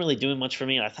 it wasn't really doing much for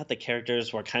me. I thought the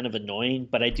characters were kind of annoying,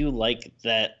 but I do like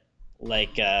that,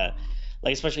 like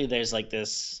especially there's like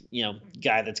this,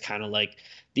 guy that's kind of like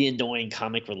the annoying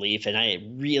comic relief, and I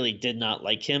really did not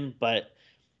like him. But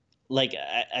like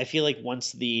I feel like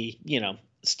once the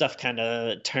stuff kind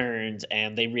of turns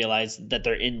and they realize that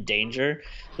they're in danger,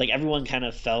 like everyone kind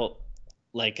of felt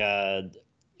like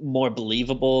more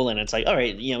believable, and it's like, all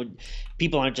right,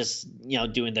 people aren't just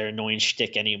doing their annoying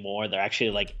shtick anymore. They're actually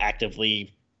like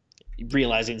actively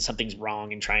realizing something's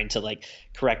wrong and trying to like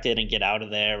correct it and get out of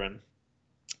there. And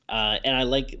I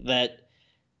like that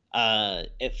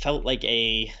it felt like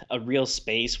a real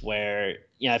space where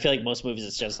I feel like most movies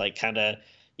it's just like kind of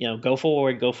go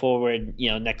forward,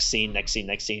 next scene, next scene,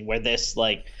 next scene. Where this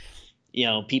like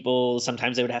people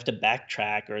sometimes they would have to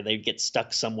backtrack or they'd get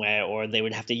stuck somewhere or they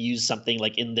would have to use something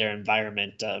like in their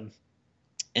environment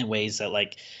in ways that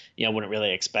like wouldn't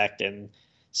really expect. And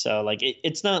so like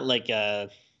it's not like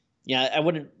yeah, I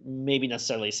wouldn't maybe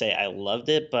necessarily say I loved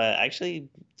it, but I actually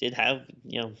did have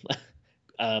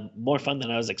more fun than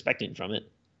I was expecting from it.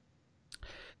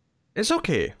 It's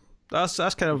okay. That's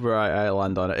kind of where I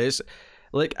land on it. It's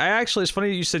like it's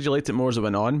funny you said you liked it more as it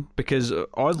went on, because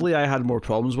oddly I had more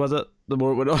problems with it the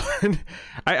more it went on.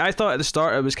 I thought at the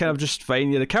start it was kind of just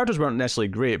fine. Yeah, the characters weren't necessarily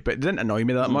great, but it didn't annoy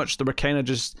me that much. They were kind of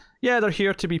just, they're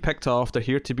here to be picked off. They're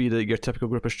here to be your typical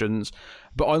group of students.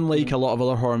 But unlike a lot of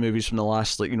other horror movies from the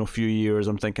last few years,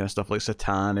 I'm thinking of stuff like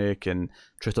Satanic and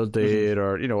Truth or Dare,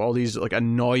 or all these like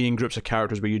annoying groups of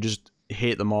characters where you just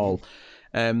hate them all.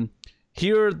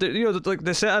 Here, they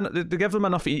give them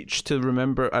enough each to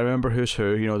remember. I remember who's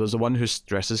who. There's the one who's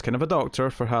dressed as kind of a doctor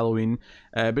for Halloween,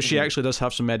 but she actually does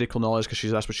have some medical knowledge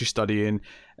because that's what she's studying.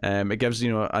 It gives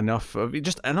enough of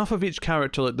each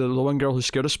character. Like the one girl who's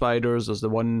scared of spiders. There's the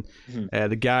one,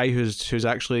 the guy who's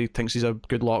actually thinks he's a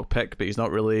good lockpick, but he's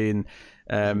not really.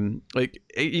 And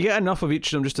you get enough of each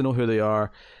of them just to know who they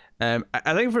are.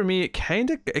 I think for me,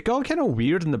 it got kind of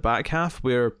weird in the back half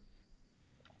where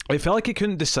I felt like it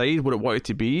couldn't decide what it wanted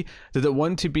to be. Did it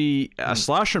want to be a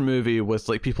slasher movie with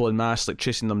like people in masks like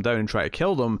chasing them down and try to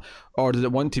kill them, or did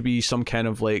it want to be some kind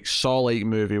of like Saw-like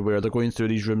movie where they're going through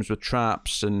these rooms with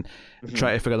traps and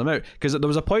try to figure them out? Because there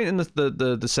was a point in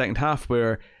the second half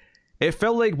where it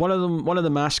felt like one of the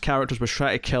masked characters was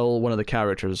trying to kill one of the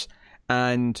characters,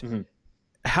 and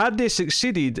had they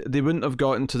succeeded, they wouldn't have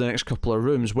gotten to the next couple of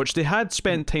rooms, which they had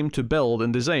spent time to build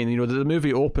and design. The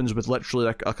movie opens with literally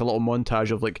like a little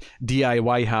montage of like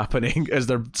DIY happening as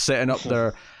they're setting up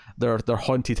their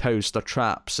haunted house, their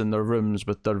traps and their rooms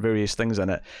with their various things in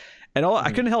it. And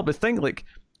I couldn't help but think like,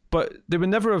 but they would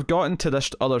never have gotten to this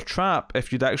other trap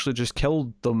if you'd actually just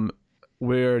killed them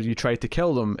where you tried to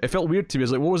kill them. It felt weird to me.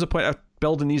 It's like, what was the point of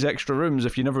building these extra rooms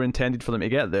if you never intended for them to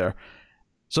get there?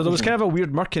 So there was kind of a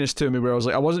weird murkiness to me where I was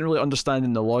like, I wasn't really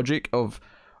understanding the logic of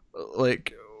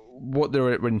like what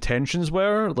their intentions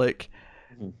were. Like,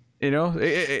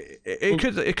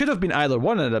 it could have been either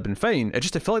one and it'd have been fine. It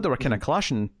felt like they were kind of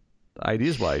clashing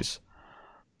ideas wise.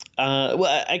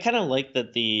 Well, I kind of like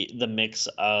that the mix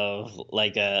of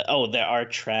like there are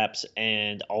traps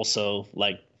and also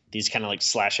like these kind of like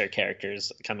slasher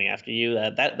characters coming after you.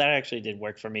 That actually did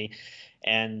work for me,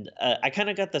 and I kind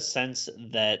of got the sense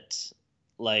that.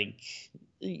 Like,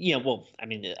 well, I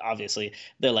mean, obviously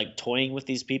they're like toying with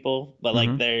these people, but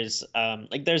like there's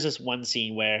this one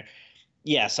scene where,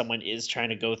 someone is trying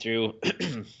to go through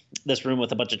this room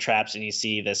with a bunch of traps, and you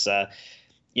see this,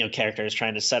 character is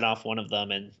trying to set off one of them,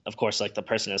 and of course, like the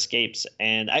person escapes,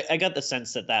 and I got the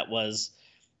sense that was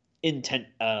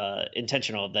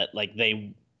intentional, that like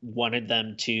they wanted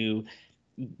them to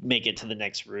make it to the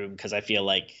next room, because I feel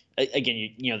like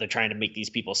again, they're trying to make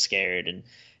these people scared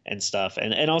and stuff,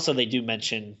 and also they do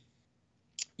mention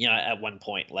at one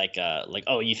point like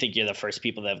oh, you think you're the first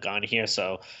people that have gone here,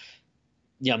 so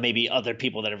maybe other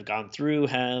people that have gone through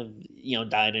have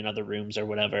died in other rooms or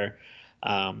whatever.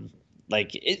 Don't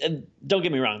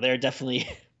get me wrong, there are definitely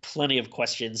plenty of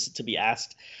questions to be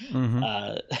asked.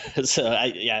 So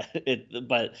I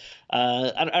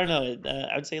don't know,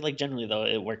 I would say like generally though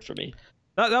it worked for me.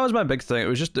 That was my big thing.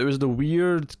 It was the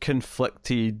weird,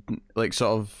 conflicted, like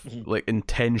sort of like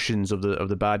intentions of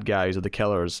the bad guys, of the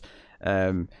killers,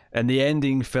 and the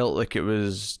ending felt like it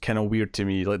was kind of weird to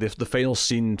me. Like the final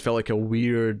scene felt like a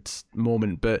weird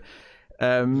moment. But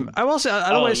I will say I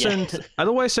don't want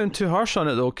to sound too harsh on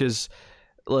it though, because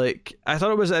like I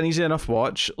thought it was an easy enough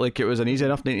watch. Like it was an easy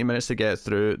enough 90 minutes to get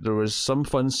through. There was some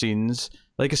fun scenes.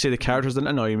 Like I say, the characters didn't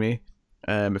annoy me.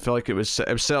 It felt like it was set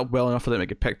up well enough for them to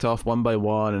get picked off one by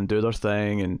one and do their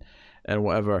thing and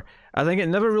whatever. I think it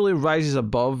never really rises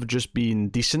above just being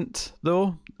decent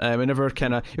though. It never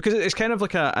because it's kind of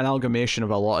like an amalgamation of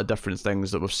a lot of different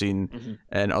things that we've seen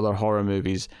in other horror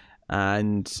movies,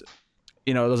 and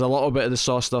there's a little bit of the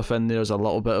Saw stuff in there. There's a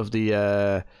little bit of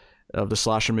the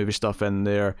slasher movie stuff in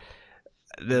there.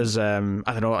 There's I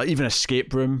don't know, even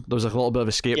escape room. There was like a little bit of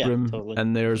escape room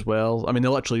in there as well. I mean, they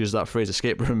literally use that phrase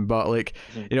escape room, but like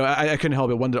I couldn't help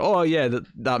but wonder, oh yeah,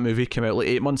 that movie came out like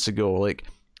 8 months ago. Like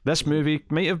This movie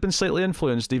might have been slightly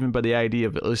influenced even by the idea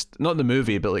of, at least not the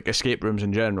movie, but like escape rooms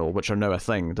in general, which are now a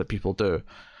thing that people do.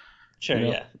 Sure, You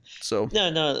know? yeah. So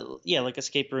No, yeah, like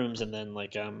escape rooms, and then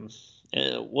like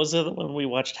was it the one we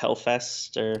watched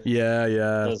Hellfest or yeah.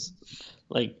 those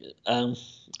like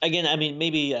again? I mean,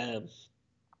 maybe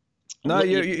No,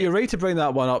 you're right to bring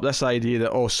that one up. This idea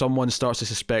that someone starts to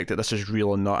suspect that this is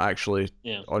real and not actually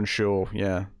yeah. on show.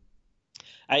 Yeah,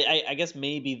 I guess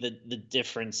maybe the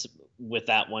difference with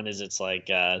that one is it's like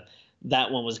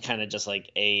that one was kind of just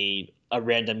like a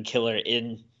random killer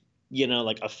in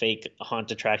like a fake haunt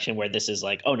attraction, where this is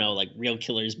like, oh no, like real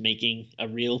killers making a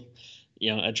real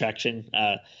attraction.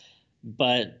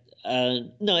 But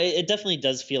no, it definitely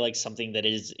does feel like something that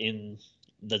is in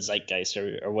the zeitgeist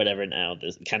or whatever now.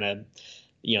 This kind of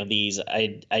these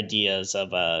ideas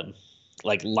of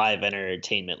like live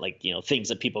entertainment, like things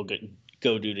that people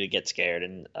go do to get scared,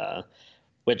 and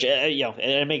which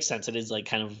it makes sense. It is like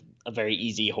kind of a very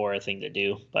easy horror thing to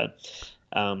do, but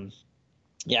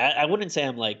yeah, I wouldn't say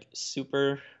I'm like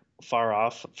super far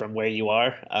off from where you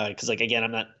are, because like again,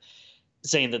 I'm not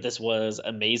saying that this was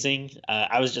amazing.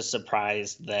 I was just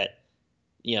surprised that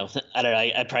I don't know.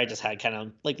 I probably just had kind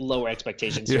of like lower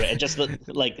expectations to it, and just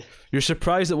like you're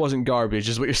surprised it wasn't garbage,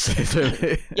 is what you're saying to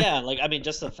me. yeah, like I mean,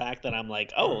 just the fact that I'm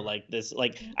like, oh, like this,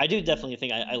 like I do definitely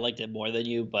think I liked it more than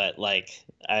you, but like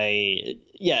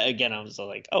again, I was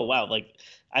like, oh wow, like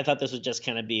I thought this would just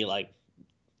kind of be like,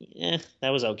 that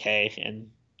was okay, and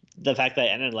the fact that I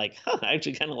ended like, I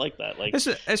actually kind of like that. Like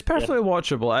it's perfectly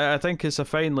watchable. I think it's a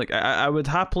fine. Like I would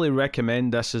happily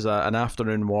recommend this as an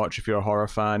afternoon watch if you're a horror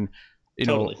fan.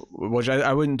 Totally. Which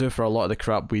I wouldn't do for a lot of the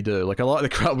crap we do. Like a lot of the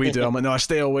crap we do, I'm like, no,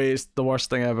 stay away. It's the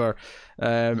worst thing ever.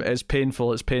 It's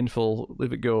painful.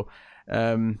 Leave it go.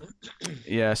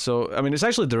 Yeah. So I mean, it's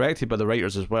actually directed by the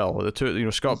writers as well. The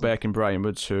two, Scott Beck and Brian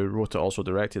Woods, who wrote it, also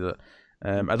directed it.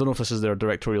 I don't know if this is their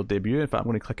directorial debut. In fact, I'm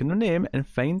going to click on their name and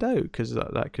find out, because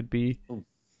that could be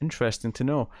interesting to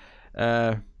know.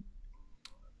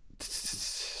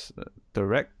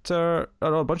 Director,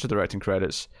 a bunch of directing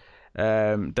credits.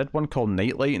 Did one called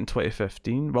Nightlight in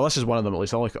 2015. Well, this is one of them at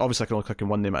least. Obviously, I can only click on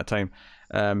one name at a time.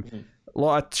 A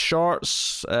lot of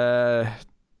shorts,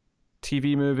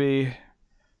 TV movie.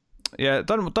 Yeah,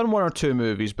 done one or two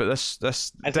movies, but this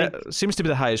seems to be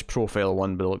the highest profile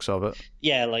one by the looks of it.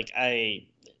 Yeah, like I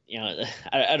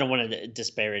don't want to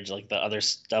disparage like the other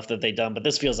stuff that they've done, but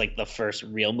this feels like the first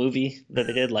real movie that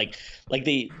they did. Like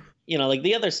the like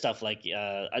the other stuff, like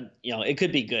it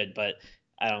could be good, but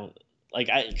I don't like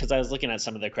because I was looking at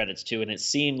some of the credits too, and it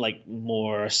seemed like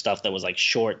more stuff that was like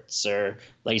shorts or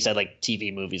like you said, like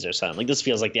TV movies or something. Like this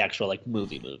feels like the actual like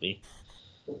movie.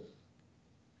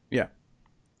 Yeah.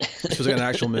 This was like an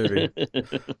actual movie. I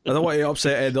don't want to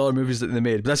upset the other movies that they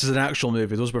made, but this is an actual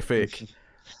movie. Those were fake.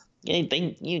 Yeah,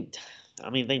 I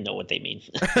mean, they know what they mean.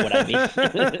 What I mean.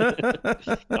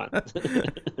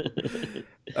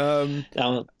 Come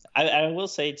on. I will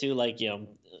say too, like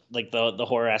like the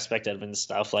horror aspect of it and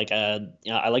stuff. Like I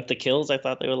like the kills. I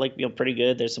thought they were like pretty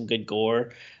good. There's some good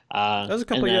gore. There's a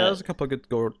couple of good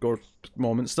gore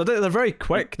moments. They're very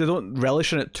quick. They don't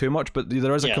relish in it too much, but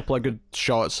there is a couple of good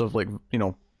shots of like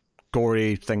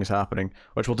gory things happening,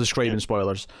 which we'll describe in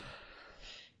spoilers.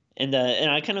 And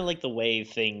I kind of like the way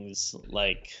things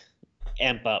like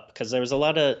amp up, because there was a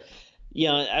lot of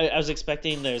I was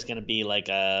expecting there's gonna be like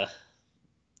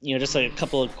just like a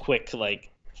couple of quick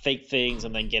like fake things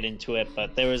and then get into it,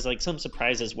 but there was like some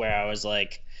surprises where I was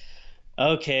like,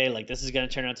 okay, like this is gonna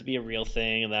turn out to be a real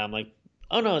thing, and then I'm like,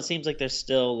 oh no, it seems like there's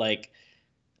still like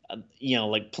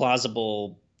like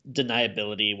plausible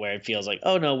deniability where it feels like,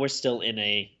 oh no, we're still in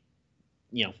a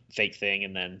fake thing,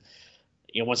 and then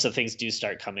once the things do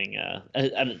start coming, I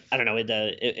don't know,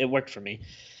 it worked for me,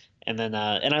 and then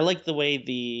and I like the way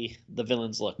the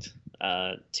villains looked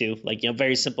too, like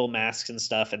very simple masks and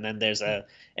stuff, and then there's an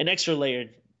extra layer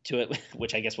to it,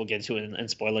 which I guess we'll get into in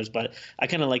spoilers, but I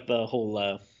kind of like the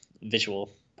whole visual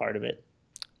part of it.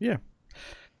 Yeah.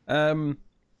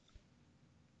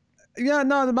 Yeah,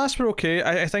 no, the masks were okay.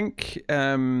 I think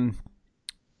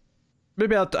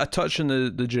maybe a touch on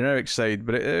the generic side,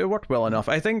 but it worked well enough.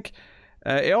 I think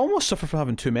it almost suffered from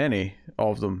having too many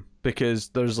of them, because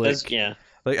there's like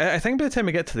I think by the time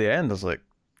we get to the end, there's like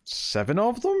 7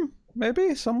 of them,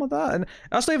 maybe something like that, and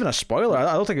that's not even a spoiler.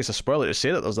 I don't think it's a spoiler to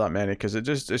say that there's that many, because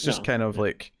it's just kind of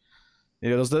like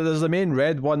there's the main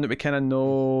red one that we kind of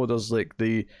know. There's like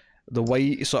the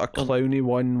white sort of clowny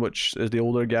one, which is the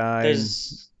older guy.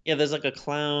 There's like a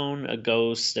clown, a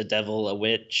ghost, a devil, a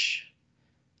witch.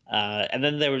 And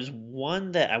then there was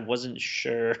one that I wasn't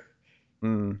sure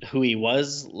who he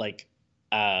was, like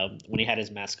when he had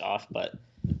his mask off, but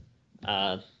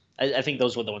I think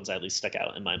those were the ones that at least stuck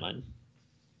out in my mind.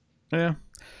 Yeah.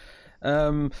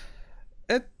 Um,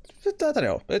 I don't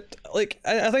know.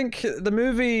 I think the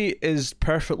movie is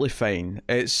perfectly fine.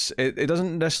 It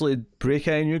doesn't necessarily break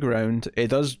any new ground. It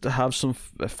does have some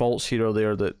faults here or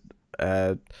there that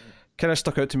kind of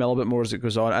stuck out to me a little bit more as it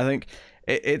goes on. I think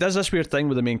it does this weird thing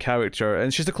with the main character,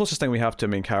 and she's the closest thing we have to a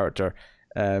main character,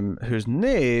 whose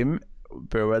name,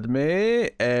 bear with me,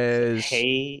 is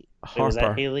Harper. Was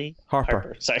that Haley?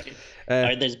 Harper. Sorry. All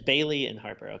right, there's Bailey and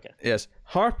Harper. Okay. Yes,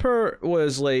 Harper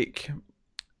was like.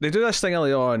 They do this thing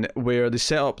early on where they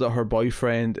set up that her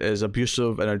boyfriend is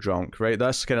abusive and a drunk, right?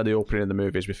 That's kind of the opening of the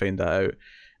movie as we find that out.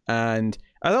 And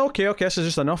I thought, okay, this is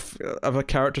just enough of a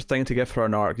character thing to give her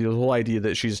an arc. The whole idea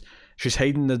that she's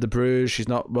hiding the bruise, she's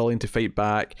not willing to fight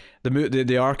back.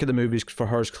 The arc of the movie for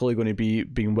her is clearly going to be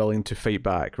being willing to fight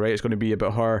back, right? It's going to be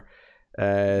about her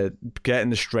getting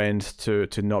the strength to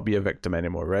not be a victim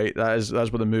anymore, right? That's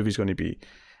what the movie's going to be.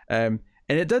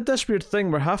 And it did this weird thing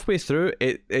where halfway through,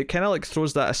 it kind of like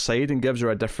throws that aside and gives her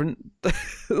a different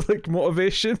like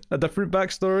motivation, a different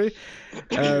backstory,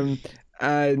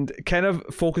 and kind of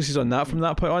focuses on that from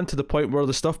that point on, to the point where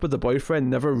the stuff with the boyfriend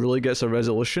never really gets a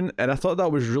resolution. And I thought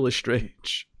that was really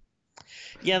strange.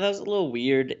 Yeah, that was a little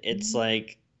weird. It's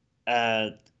like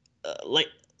I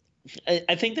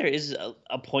think there is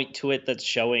a point to it that's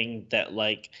showing that,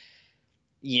 like,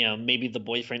 you know, maybe the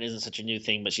boyfriend isn't such a new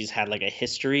thing, but she's had like a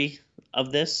history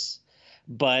of this.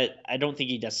 But I don't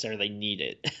think you necessarily need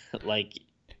it. Like,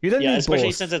 you didn't need especially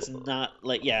both. since it's not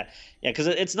like, because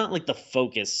it's not like the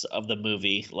focus of the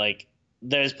movie. Like,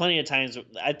 there's plenty of times.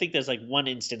 I think there's like one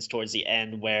instance towards the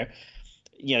end where,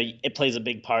 you know, it plays a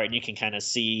big part and you can kind of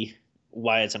see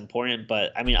why it's important.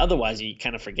 But I mean, otherwise, you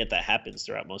kind of forget that happens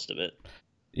throughout most of it.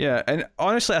 Yeah, and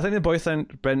honestly, I think the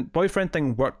boyfriend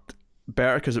thing worked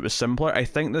better because it was simpler. I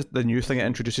think the new thing it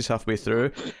introduces halfway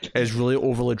through is really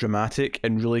overly dramatic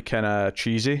and really kind of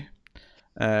cheesy.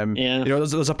 You know,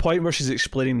 there's a point where she's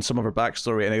explaining some of her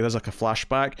backstory and there's like a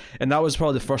flashback, and that was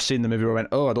probably the first scene in the movie where I went,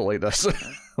 oh, I don't like this.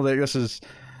 Like, this is,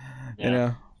 you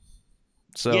know.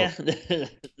 So yeah,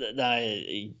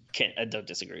 I don't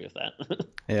disagree with that.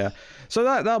 Yeah, so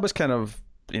that was kind of,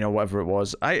 you know, whatever it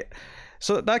was.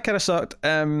 So that kind of sucked.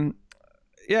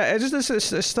 Yeah,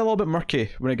 it's still a little bit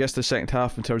murky when it gets to the second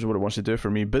half in terms of what it wants to do for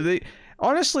me. But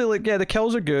honestly, like, yeah, the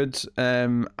kills are good.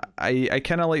 I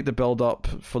kind of like the build up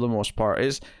for the most part.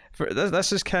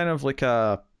 This is kind of like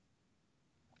an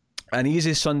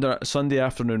easy Sunday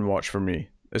afternoon watch for me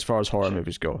as far as horror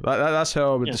movies go. That's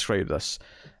how I would describe this.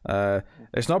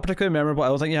 It's not particularly memorable. I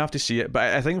don't think you have to see it,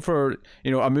 but I think for,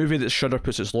 you know, a movie that Shudder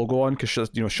puts its logo on, because,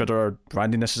 you know, Shudder are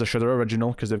branding this as a Shudder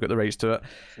original because they've got the rights to it.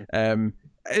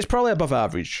 It's probably above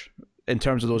average in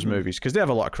terms of those movies because they have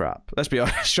a lot of crap. Let's be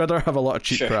honest, Shudder have a lot of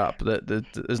cheap crap that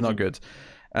is not good,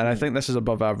 and I think this is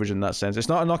above average in that sense. It's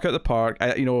not a knockout the park.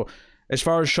 You know, as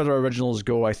far as Shudder originals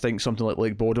go, I think something like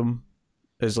Lake Bodom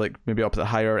is like maybe up at the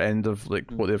higher end of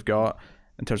like what they've got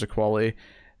in terms of quality.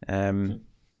 Was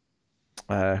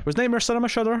Nightmare Cinema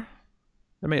Shudder?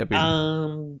 It might have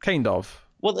been. Kind of.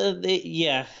 Well, it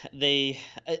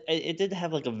did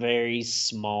have like a very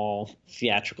small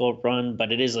theatrical run,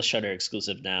 but it is a Shudder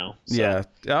exclusive now. So. Yeah,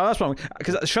 that's what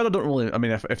because Shudder don't really. I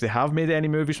mean, if they have made any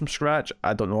movies from scratch,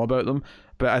 I don't know about them.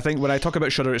 But I think when I talk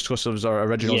about Shudder exclusives or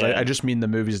originals, I just mean the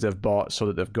movies they've bought so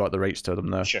that they've got the rights to them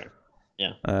now. Sure.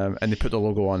 Yeah. And they put the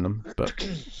logo on them, but.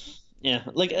 Yeah,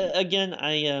 like again,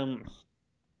 I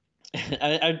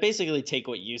basically take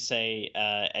what you say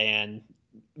and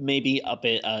maybe up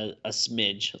it a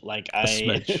smidge. Like a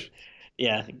smidge.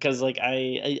 Yeah, because like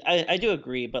I do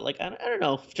agree, but like I don't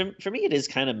know. For me, it is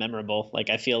kind of memorable. Like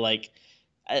I feel like,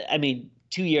 I mean,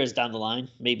 2 years down the line,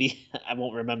 maybe I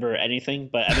won't remember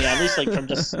anything, but I mean, at least like from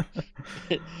just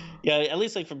at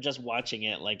least like from just watching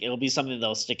it, like it'll be something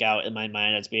that'll stick out in my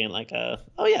mind as being like oh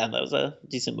yeah, that was a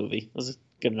decent movie. It was a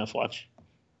good enough watch.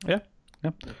 Yeah.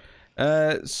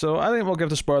 So I think we'll give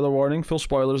the spoiler warning, full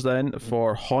spoilers then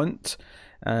for Haunt,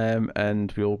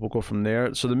 and we'll go from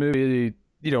there. So the movie,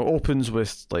 you know, opens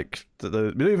with like we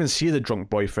don't even see the drunk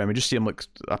boyfriend. We just see him like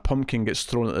a pumpkin gets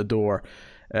thrown at the door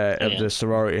of the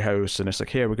sorority house, and it's like,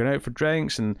 hey, we're going out for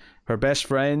drinks, and her best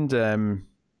friend,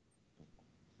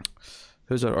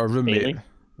 who's our roommate? Bailey?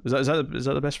 Is that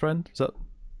the best friend? Is that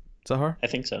her? I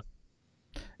think so.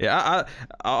 Yeah,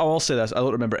 I will say this. I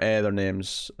don't remember any of their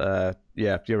names.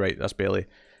 Yeah, you're right. That's Bailey.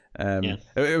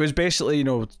 It was basically, you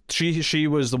know, she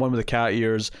was the one with the cat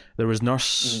ears. There was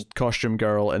nurse costume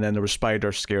girl, and then there was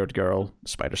spider scared girl.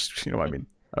 Spiders, you know what I mean?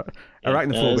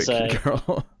 Arachnophobic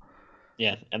girl.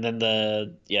 Yeah, and then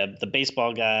the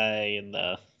baseball guy and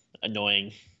the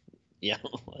annoying yeah,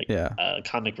 like Yeah.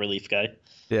 comic relief guy.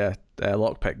 Yeah,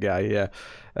 lockpick guy. Yeah,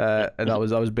 and that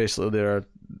was basically their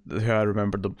how I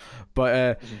remembered them.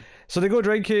 But Mhm. so they go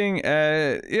drinking.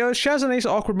 She has a nice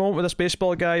awkward moment with this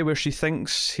baseball guy where she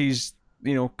thinks he's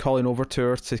calling over to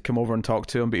her to come over and talk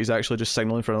to him, but he's actually just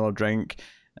signaling for another drink.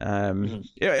 Mhm.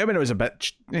 Yeah, I mean it was a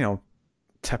bit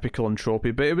typical and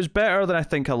tropey, but it was better than I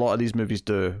think a lot of these movies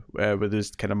do with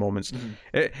these kind of moments. Mhm.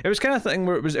 It was kind of thing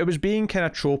where it was being kind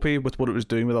of tropey with what it was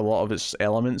doing with a lot of its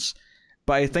elements.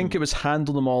 But I think it was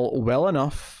handling them all well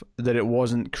enough that it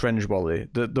wasn't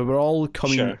cringeworthy. That they were all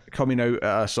coming out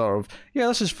at a sort of, yeah,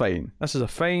 this is fine. This is a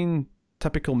fine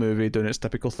typical movie doing its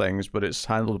typical things, but it's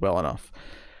handled well enough.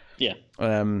 Yeah.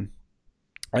 And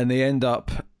they end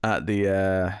up at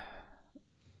the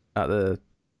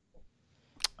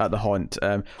haunt.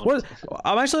 What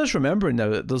I'm actually just remembering now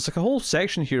that there's like a whole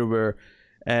section here where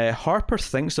Harper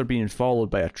thinks they're being followed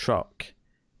by a truck.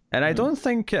 And I don't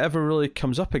think it ever really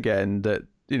comes up again that,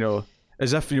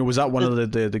 as if, was that one of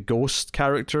the ghost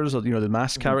characters or, the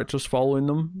masked characters following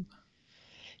them?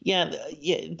 Yeah,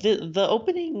 the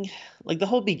opening, like the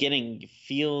whole beginning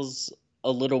feels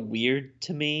a little weird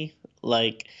to me.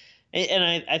 Like,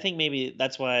 and I think maybe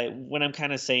that's why when I'm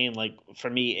kind of saying, like, for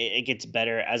me, it gets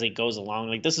better as it goes along.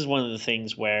 Like, this is one of the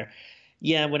things where,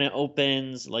 yeah, when it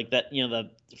opens, like that, the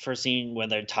first scene when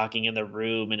they're talking in the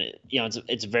room, and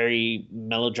it's very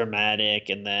melodramatic,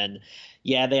 and then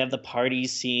yeah, they have the party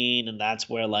scene, and that's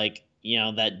where like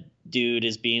that dude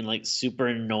is being like super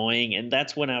annoying, and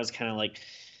that's when I was kind of like,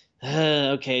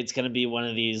 okay, it's gonna be one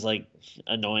of these like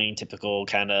annoying, typical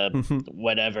kind of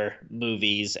whatever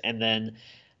movies, and then.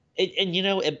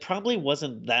 It probably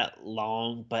wasn't that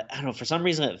long, but I don't know. For some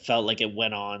reason, it felt like it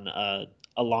went on a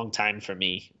long time for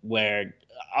me. Where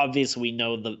obviously we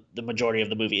know the majority of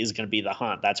the movie is going to be the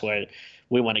haunt. That's where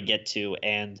we want to get to,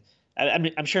 and I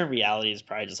mean, I'm sure in reality it's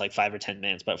probably just like 5 or 10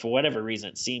 minutes. But for whatever reason,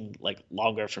 it seemed like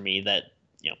longer for me. That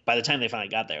by the time they finally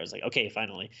got there, I was like, okay,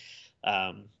 finally.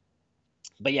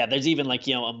 But yeah, there's even like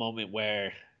a moment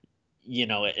where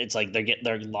it's like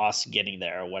they're lost getting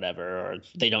there or whatever, or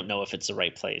they don't know if it's the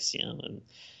right place, and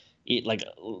like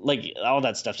all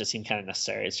that stuff just seemed kind of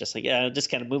necessary. It's just like, yeah, just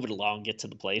kind of move it along, get to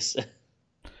the place.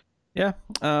 Yeah,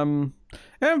 it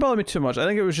didn't bother me too much. I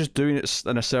think it was just doing it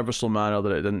in a serviceable manner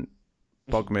that it didn't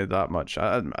bug me that much.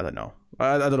 I don't know.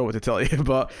 I don't know what to tell you,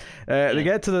 but they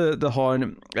get to the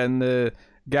haunt, and the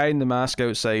guy in the mask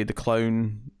outside, the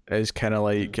clown, is kind of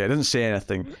like, it doesn't say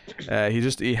anything.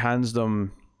 He hands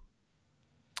them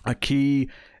a key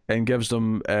and gives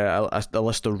them a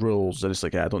list of rules, and it's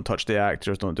like, yeah, don't touch the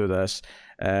actors, don't do this,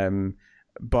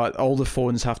 but all the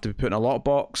phones have to be put in a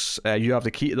lockbox. You have the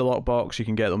key to the lockbox, you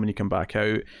can get them when you come back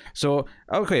out. So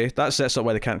okay, that sets up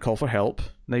why they can't call for help.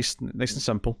 Nice and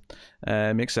simple.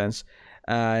 Makes sense.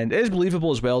 And it is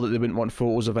believable as well that they wouldn't want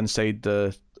photos of inside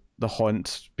the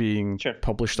haunt being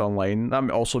published online. That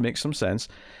also makes some sense.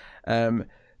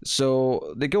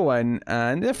 So they go in,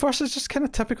 and at first it's just kind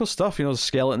of typical stuff. The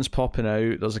skeletons popping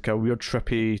out. There's like a weird,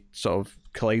 trippy sort of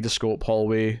kaleidoscope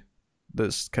hallway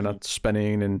that's kind of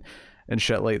spinning and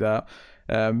shit like that.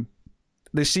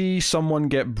 They see someone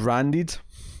get branded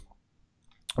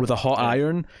with a hot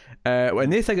iron,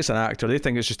 and they think it's an actor. They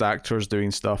think it's just actors doing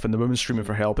stuff, and the woman's screaming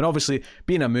for help. And obviously,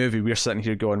 being a movie, we're sitting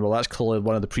here going, well, that's clearly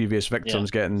one of the previous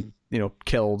victims getting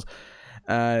killed.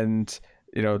 And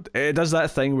it does that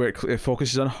thing where it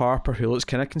focuses on Harper, who looks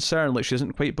kind of concerned, like she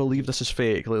doesn't quite believe this is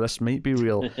fake, like this might be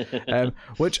real.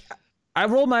 Which I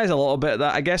roll my eyes a little bit at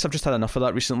that. I guess I've just had enough of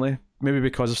that recently. Maybe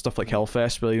because of stuff like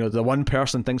Hellfest, where the one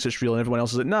person thinks it's real and everyone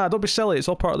else is like, nah, don't be silly, it's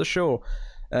all part of the show.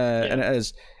 And it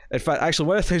is. In fact, actually,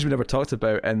 one of the things we never talked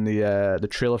about in the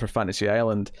trailer for Fantasy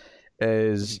Island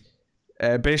is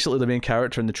basically the main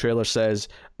character in the trailer says,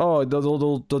 oh,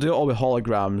 they'll do it all with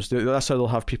holograms. That's how they'll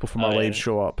have people from our lives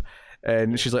show up.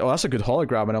 And she's like, oh, that's a good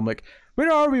hologram. And I'm like,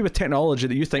 where are we with technology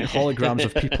that you think holograms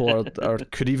of people are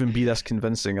could even be this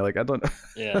convincing? Like, I don't.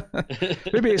 Yeah.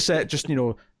 Maybe it's set just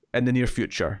in the near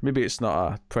future. Maybe it's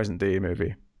not a present day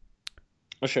movie.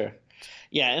 For sure.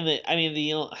 Yeah, and I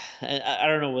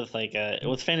don't know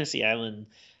with Fantasy Island,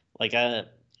 like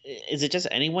is it just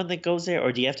anyone that goes there,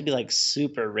 or do you have to be like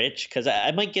super rich? Because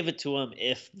I might give it to them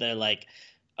if they're like,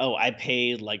 oh, I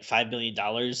paid like $5 million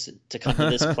to come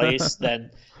to this place, then.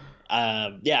 I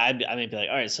might be like,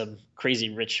 all right, some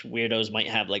crazy rich weirdos might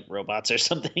have like robots or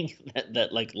something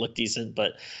that like look decent,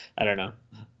 but I don't know.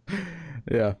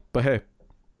 Yeah, but hey,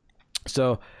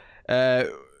 so so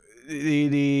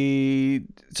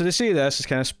they say this is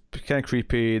kind of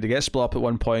creepy. They get split up at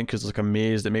one point because there's like a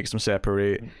maze that makes them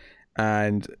separate,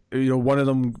 And one of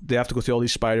them, they have to go through all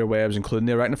these spider webs, including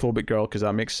the arachnophobic girl, because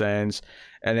that makes sense.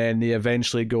 And then they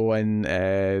eventually go in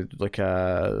like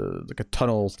a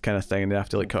tunnel kind of thing, and they have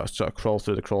to like sort of crawl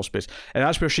through the crawl space, and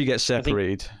that's where she gets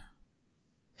separated.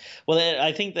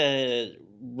 I think that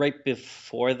right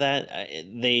before that,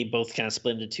 they both kind of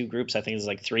split into two groups. I think there's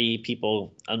like 3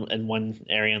 people in one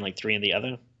area and like 3 in the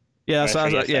other. Yeah,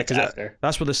 because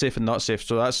that's where they're safe and not safe.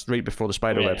 So that's right before the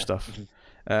spiderweb stuff.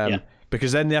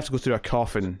 Because then they have to go through a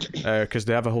coffin because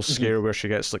they have a whole scare where she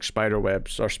gets like spiders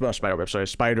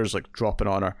like dropping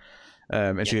on her,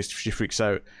 and she freaks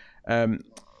out.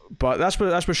 But that's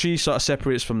where she sort of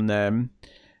separates from them,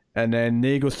 and then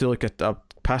they go through like a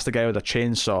past the guy with a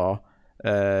chainsaw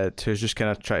to just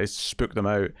kind of try to spook them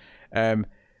out.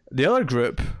 The other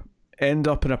group end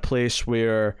up in a place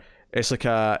where it's like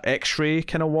a X-ray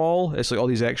kind of wall. It's like all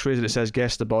these X-rays, and it says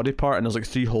guess the body part, and there's like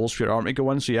 3 holes for your arm to go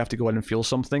in, so you have to go in and feel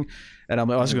something. And I'm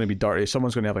like, oh, this is going to be dirty.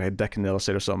 Someone's going to have like a dick in the other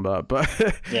side or something like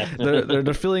that. But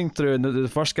they're feeling through, and the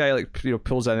first guy like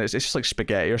pulls in. It's just like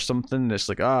spaghetti or something. It's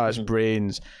like it's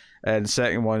brains. And the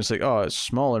second one is like, oh, it's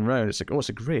small and round. It's like, oh, it's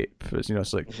a grape. It's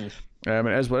like, it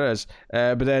is what it is.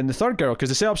 But then the third girl, because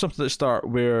they set up something at the start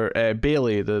where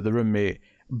Bailey, the roommate,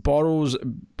 borrows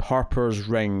Harper's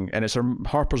ring, and it's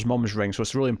Harper's mum's ring, so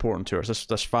it's really important to her. It's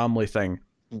this family thing.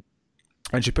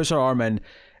 And she puts her arm in,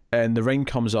 and the ring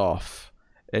comes off,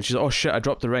 and she's like, oh shit, I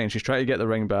dropped the ring. She's trying to get the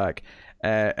ring back,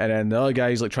 and then the other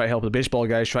guys like try to help. The baseball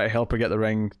guys try to help her get the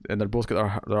ring, and they're both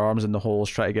got their arms in the holes,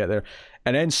 try to get there.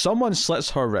 And then someone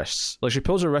slits her wrists. Like she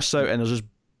pulls her wrists out, and there's just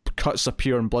cuts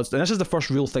appear and blood. And this is the first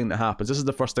real thing that happens. This is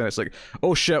the first thing that's like,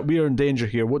 oh shit, we are in danger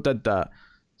here. What did that?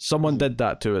 Someone did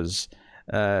that to us.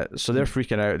 So they're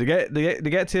freaking out. They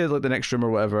get to like the next room or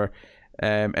whatever,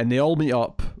 and they all meet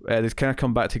up. They kind of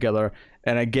come back together,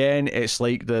 and again it's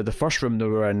like the first room they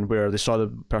were in where they saw the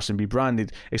person be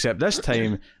branded, except this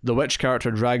time the witch character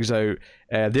drags out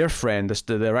their friend, the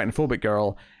arachnophobic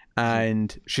girl,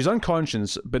 and she's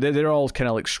unconscious, but they're all kind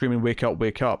of like screaming, wake up,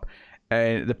 wake up.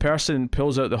 And the person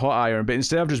pulls out the hot iron, but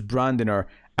instead of just branding her,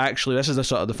 actually, this is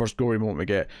the first gory moment we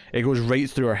get. It goes right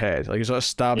through her head. Like, it sort of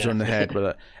stabs her in the head with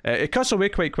it. It cuts away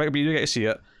quite quick, but you do get to see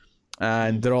it.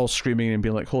 And they're all screaming and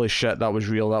being like, holy shit, that was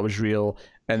real.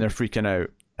 And they're freaking out.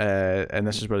 And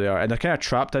this is where they are. And they're kind of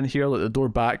trapped in here. Like, the door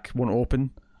back won't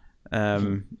open.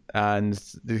 And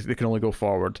they can only go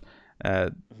forward.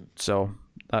 So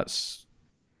that's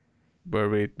where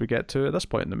we get to at this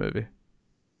point in the movie.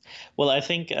 Well, I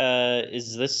think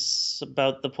is this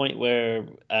about the point where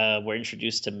we're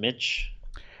introduced to Mitch?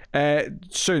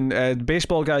 Soon. The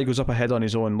baseball guy goes up ahead on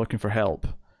his own looking for help.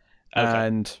 Okay.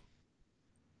 And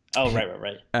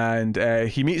right. And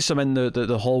he meets them in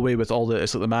the hallway with all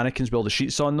it's like the mannequins with all the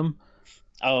sheets on them.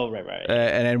 Oh, right.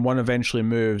 And then one eventually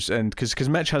moves, and because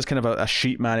Mitch has kind of a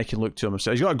sheet mannequin look to him,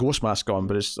 so he's got a ghost mask on,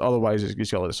 but otherwise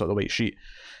he's got like sort of white sheet.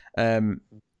 And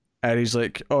he's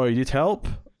like, "Oh, you need help?"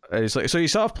 And he's like, so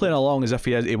he's sort of playing along as if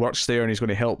he works there and he's going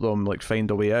to help them like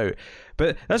find a way out.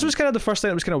 But this was kind of the first thing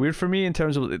that was kind of weird for me in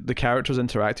terms of the characters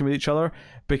interacting with each other,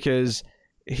 because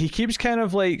he keeps kind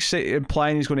of like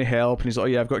implying he's going to help, and he's like, oh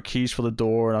yeah, I've got keys for the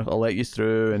door and I'll let you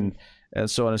through, and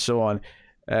so on and so on.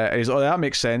 And he's like, oh, that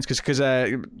makes sense, because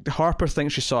Harper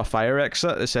thinks she saw a fire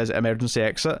exit that says emergency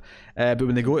exit, but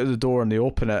when they go to the door and they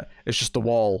open it, it's just the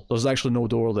wall. There's actually no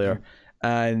door there.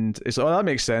 And it's like, oh, that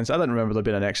makes sense. I didn't remember there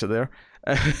being an exit there.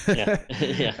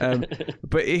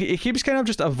 But he keeps kind of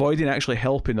just avoiding actually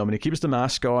helping them, and he keeps the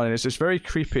mask on, and it's just very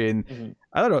creepy. And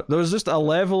I don't know, there was just a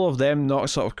level of them not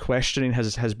sort of questioning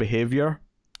his behavior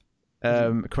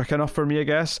quick enough for me, I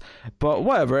guess. But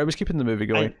whatever, it was keeping the movie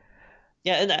going.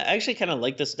 And I actually kind of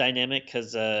like this dynamic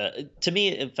because to me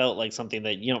it felt like something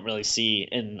that you don't really see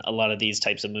in a lot of these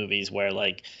types of movies, where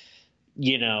like,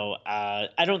 I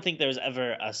don't think there's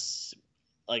ever a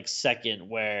second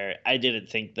where I didn't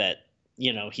think that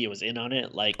he was in on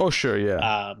it. Like, oh sure, yeah.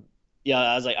 I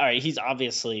was like, all right, he's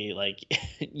obviously like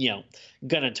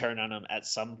gonna turn on him at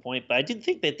some point, but I did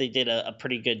think that they did a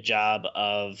pretty good job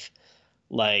of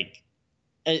like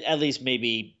at least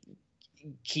maybe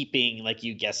keeping like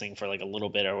you guessing for like a little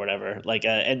bit or whatever, like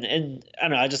and I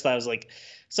don't know, I just thought it was like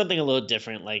something a little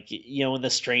different. Like, in the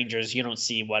strangers, you don't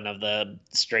see one of the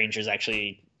strangers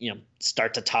actually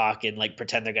start to talk and like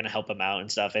pretend they're going to help him out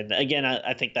and stuff. And again,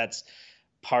 I think that's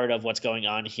part of what's going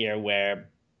on here, where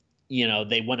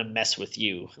they want to mess with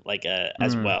you like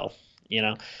as well,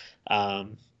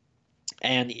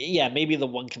 and yeah, maybe the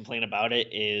one complaint about it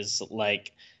is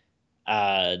like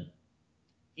at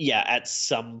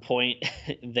some point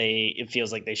it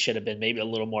feels like they should have been maybe a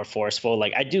little more forceful.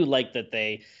 Like, I do like that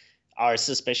they are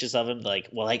suspicious of him, like,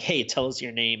 well, like, hey, tell us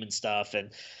your name and stuff, and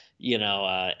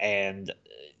and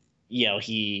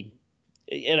he.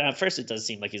 And at first, it does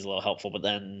seem like he's a little helpful, but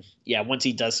then, yeah, once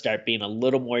he does start being a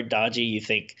little more dodgy, you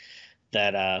think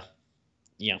that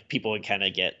people would kind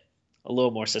of get a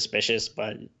little more suspicious.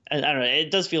 But I don't know.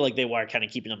 It does feel like they were kind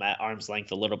of keeping him at arm's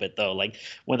length a little bit, though. Like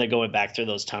when they're going back through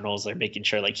those tunnels, they're making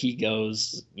sure like he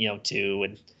goes, too,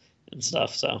 and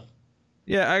stuff. So.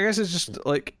 Yeah, I guess it's just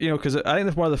like, because I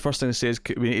think one of the first things to say is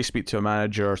we need to speak to a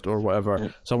manager or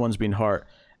whatever. Someone's been hurt,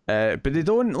 but they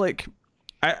don't like.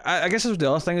 I guess that's the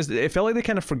other thing is it felt like they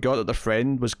kind of forgot that their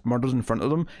friend was murdered in front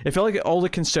of them. It felt like all the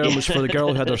concern was for the girl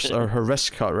who had her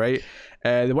wrist cut, right?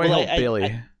 They want to help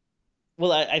Bailey.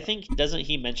 I think, doesn't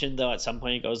he mention though at some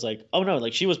point, he goes like, oh no,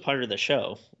 like she was part of the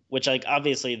show, which like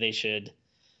obviously they should,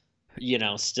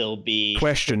 still be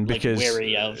questioned like, because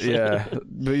wary of. Yeah, but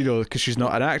because she's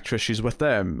not an actress, she's with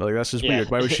them. Like that's just weird.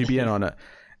 Why would she be in on it?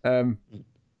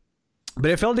 But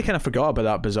it felt they kind of forgot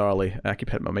about that bizarrely. I keep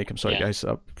hitting my mic. I'm sorry, guys.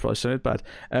 I probably sounded bad.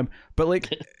 But like,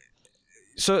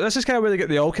 so this is kind of where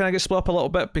they all kind of get split up a little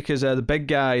bit because the big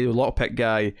guy, the lockpick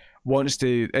guy, wants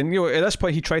to, and at this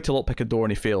point he tried to lockpick a door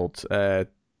and he failed. That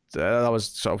was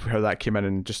sort of how that came in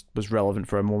and just was relevant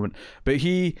for a moment. But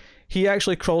he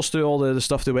actually crawls through all the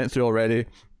stuff they went through already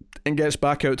and gets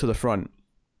back out to the front.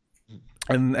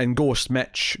 And Ghost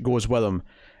Mitch goes with him,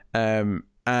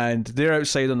 and they're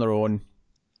outside on their own.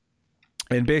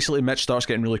 And basically, Mitch starts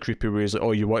getting really creepy where he's like,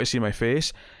 oh, you want to see my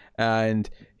face? And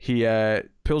he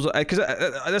pulls it. Because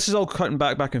this is all cutting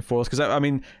back and forth. Because, I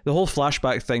mean, the whole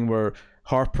flashback thing where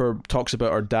Harper talks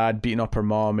about her dad beating up her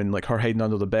mom and like her hiding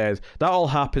under the bed, that all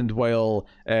happened while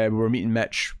we were meeting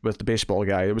Mitch with the baseball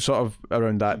guy. It was sort of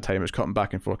around that time. It was cutting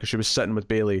back and forth because she was sitting with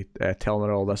Bailey telling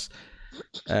her all this.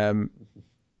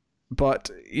 But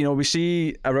we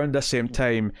see around this same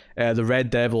time the Red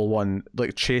Devil one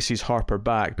like chases Harper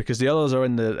back because the others are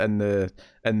in the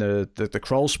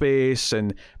crawl space,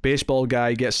 and baseball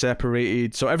guy gets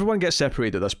separated. So everyone gets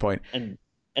separated at this point. And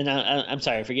I'm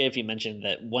sorry, I forget if you mentioned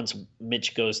that once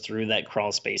Mitch goes through that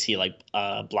crawl space, he like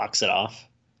blocks it off.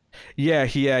 Yeah,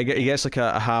 he gets like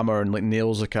a hammer and like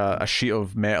nails like a sheet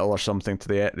of metal or something to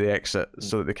the exit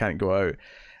so that they can't go out.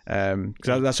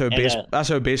 Because that's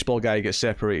how baseball guy gets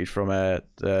separated from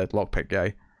the lockpick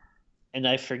guy. And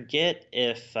I forget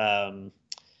if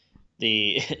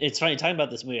it's funny talking about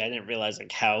this movie. I didn't realize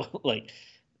like how like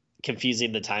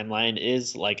confusing the timeline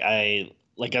is. Like I'm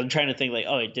trying to think like,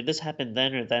 oh, did this happen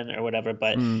then or whatever?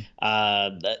 But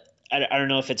I don't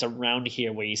know if it's around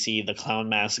here where you see the clown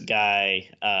mask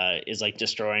guy is like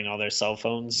destroying all their cell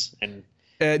phones and.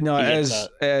 No, it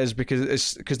is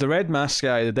because the red mask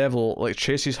guy, the devil, like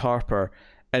chases Harper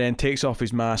and then takes off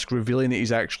his mask, revealing that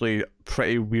he's actually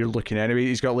pretty weird looking anyway.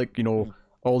 He's got like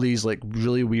all these like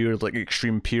really weird like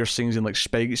extreme piercings and like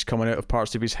spikes coming out of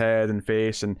parts of his head and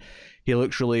face, and he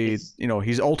looks really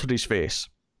he's altered his face.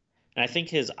 And I think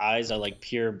his eyes are like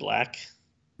pure black.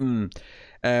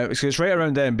 So it's right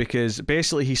around then because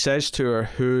basically he says to her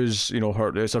who's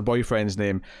it's her boyfriend's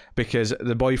name because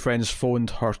the boyfriend's phoned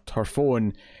her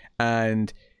phone,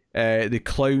 and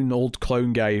the old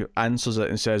clown guy answers it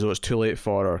and says, oh, it's too late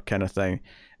for her kind of thing,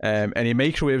 and he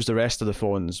microwaves the rest of the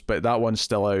phones, but that one's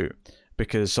still out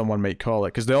because someone might call it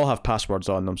because they all have passwords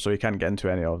on them, so he can't get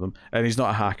into any of them, and he's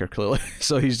not a hacker clearly.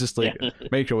 So he's just like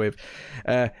microwave.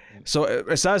 So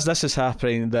it's as this is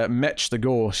happening that Mitch the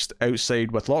ghost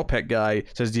outside with lockpick guy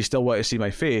says, do you still want to see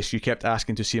my face? You kept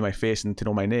asking to see my face and to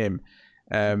know my name.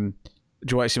 Do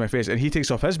you want to see my face? And he takes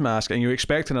off his mask, and you're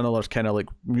expecting another kind of like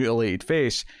mutilated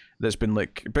face that's been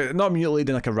like, but not mutilated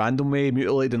in like a random way,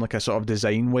 mutilated in like a sort of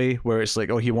design way where it's like,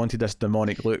 oh, he wanted this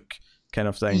demonic look kind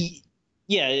of thing.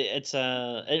 Yeah, it's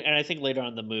and I think later on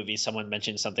in the movie someone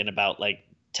mentioned something about like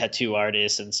tattoo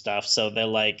artists and stuff. So they're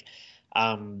like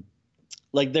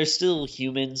they're still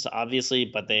humans obviously,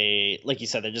 but they, like you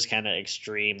said, they're just kind of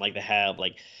extreme. Like they have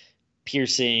like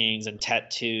piercings and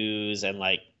tattoos and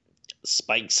like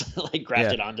spikes like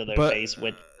grafted onto their face.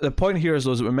 With the point here is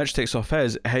though, that when Mitch takes off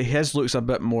his looks a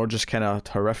bit more just kind of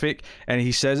horrific, and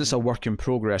he says it's a work in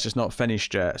progress, it's not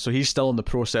finished yet, so he's still in the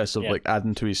process of like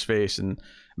adding to his face and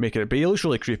making it, but he looks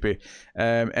really creepy.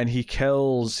 And he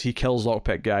kills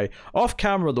lockpick guy off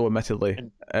camera though,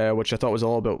 admittedly, which I thought was a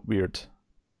little bit weird.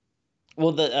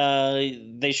 Well,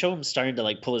 they show him starting to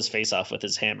like pull his face off with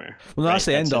his hammer. Well, no, that's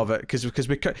the end of it because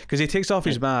he takes off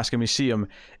his mask and we see him,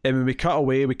 and when we cut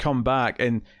away, we come back,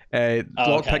 and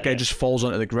Lockpick guy yeah. just falls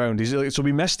onto the ground. He's like, so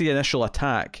we missed the initial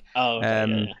attack. Oh, okay,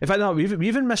 yeah. In fact, no, we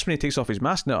even missed when he takes off his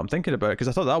mask. Now I'm thinking about it because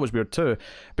I thought that was weird too,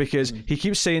 because he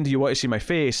keeps saying, "Do you want to see my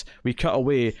face?" We cut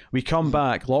away, we come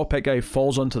back. Lockpick guy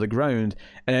falls onto the ground,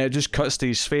 and it just cuts to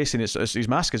his face, and his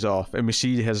mask is off, and we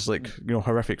see his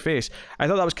horrific face. I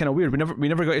thought that was kind of weird. We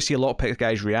never got to see a Lockpick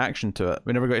guy's reaction to it.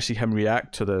 We never got to see him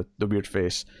react to the weird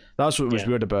face. That's what was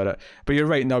weird about it. But you're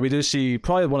right. No, we do see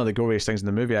probably one of the goriest things in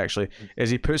the movie. Actually, is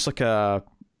he puts like a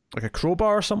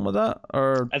crowbar or something like that,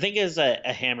 or I think it's a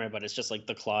hammer, but it's just like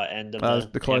the claw end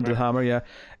of the claw end of the hammer, yeah.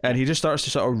 And he just starts to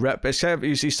sort of rip. He's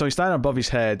standing above his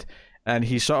head, and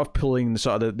he's sort of pulling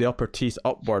the upper teeth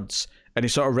upwards, and he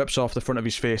sort of rips off the front of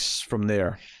his face from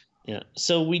there. Yeah.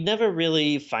 So we never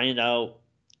really find out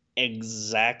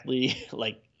exactly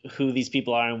like who these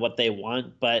people are and what they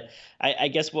want, but I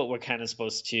guess what we're kind of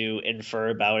supposed to infer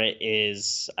about it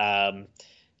is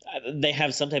they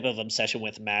have some type of obsession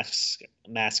with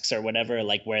masks or whatever,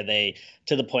 like where they,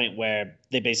 to the point where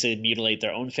they basically mutilate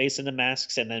their own face into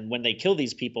masks, and then when they kill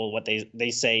these people, what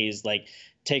they say is like,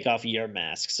 take off your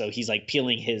mask. So he's like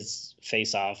peeling his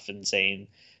face off and saying,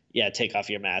 yeah, take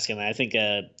off your mask. And I think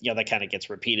that kind of gets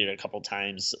repeated a couple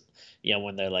times,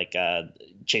 when they're like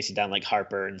chasing down like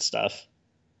Harper and stuff.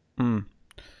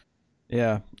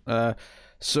 Yeah.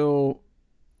 So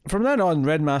from then on,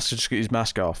 Red Mask just got his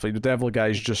mask off. Like, the Devil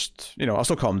guy's just, I'll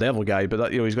still call him Devil Guy, but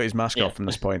that, he's got his mask off from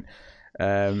this point.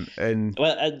 And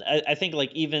well, I think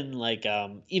like even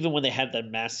when they have their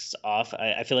masks off,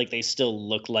 I feel like they still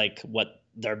look like what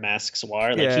their masks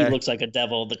are. Like he looks like a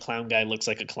devil, the clown guy looks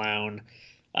like a clown.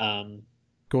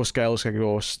 Ghost guy looks like a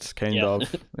ghost, kind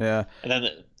of. Yeah.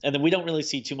 And then we don't really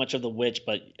see too much of the witch,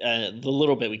 but the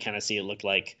little bit we kind of see, it looked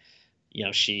like,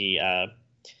 she,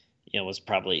 was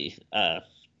probably, kind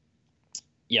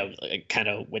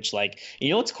of witch-like.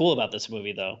 What's cool about this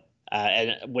movie though,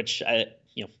 and which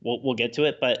we'll get to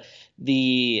it, but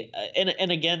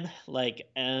and again, like,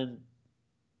 I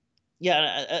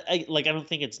don't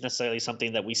think it's necessarily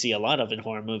something that we see a lot of in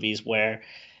horror movies where,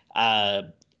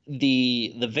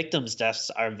 the victims'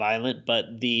 deaths are violent, but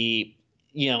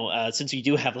since you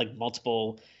do have like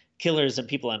multiple killers and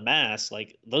people en masse,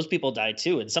 like those people die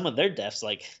too, and some of their deaths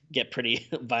like get pretty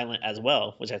violent as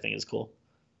well, which I think is cool.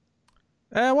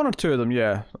 One or two of them,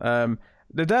 yeah.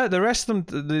 The rest of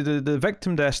them, the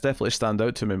victim deaths definitely stand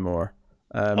out to me more.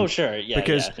 Oh sure, yeah,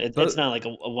 because it's not like a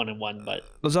 1-on-1, but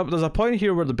there's a point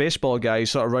here where the baseball guy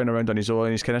is sort of running around on his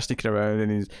own. He's kind of sneaking around,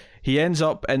 and he ends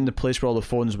up in the place where all the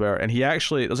phones were, and he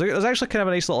actually there's actually kind of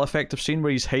a nice little effective scene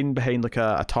where he's hiding behind like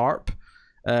a tarp,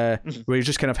 where he's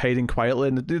just kind of hiding quietly,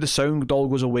 and the sound all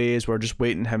goes away as we're just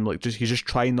waiting him, like he's just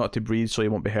trying not to breathe so he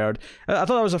won't be heard. I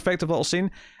thought that was an effective little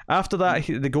scene. After that,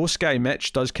 the ghost guy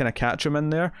Mitch does kind of catch him in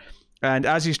there. And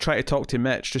as he's trying to talk to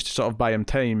Mitch, just to sort of buy him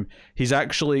time, he's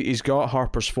got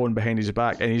Harper's phone behind his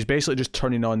back, and he's basically just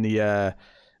turning on the I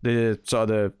don't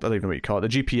even know what you call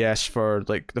it, the GPS for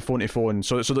like the phone to phone,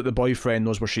 so that the boyfriend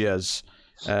knows where she is.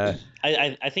 I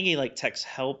think he like texts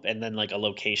help and then like a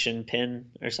location pin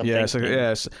or something.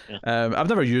 Yes. I've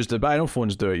never used it, but I know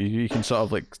phones do it. You can sort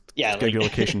of like give your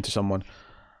location to someone.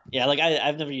 Yeah, like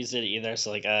I've never used it either. So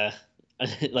like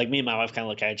like me and my wife kind of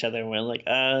look at each other and we're like,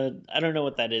 I don't know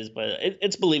what that is, but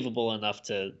it's believable enough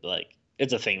to like,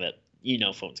 it's a thing that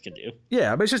phones can do.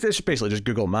 Yeah, but it's basically just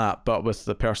Google Map, but with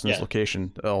the person's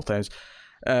location at all times.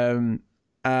 And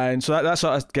so that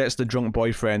sort of gets the drunk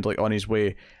boyfriend like on his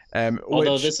way.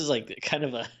 Although this is like kind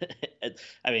of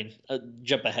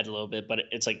jump ahead a little bit, but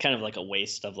it's like kind of like a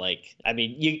waste of like,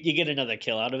 you get another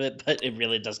kill out of it, but it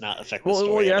really does not affect the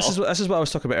story at all. This is what I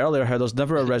was talking about earlier, how there's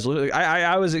never a resolution.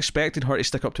 I was expecting her to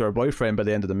stick up to her boyfriend by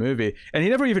the end of the movie, and he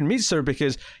never even meets her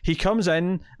because he comes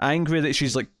in angry that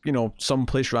she's like,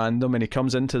 someplace random, and he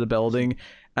comes into the building,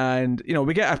 and,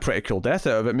 we get a pretty cool death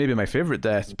out of it, maybe my favourite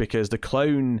death, because the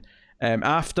clown,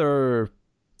 after...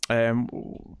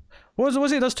 What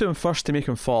was it he does to him first to make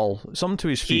him fall? Something to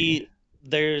his feet.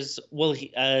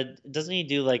 Doesn't he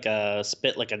do like a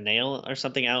spit like a nail or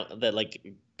something out that like?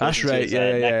 That's right.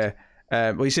 Yeah.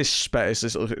 Well, he says spit.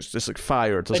 It's just like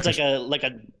fire. It's like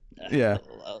a. Yeah.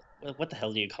 What the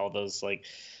hell do you call those? Like,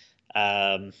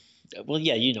 well,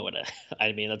 yeah, you know what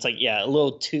I mean. It's like a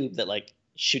little tube that like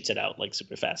shoots it out like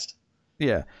super fast.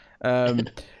 Yeah.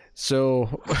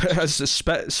 So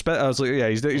spit. I was like,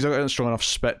 he's not got strong enough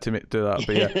spit to do that.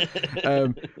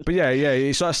 But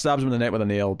he sort of stabs him in the neck with a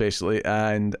nail, basically.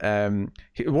 And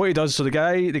what he does, so the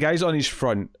guy's on his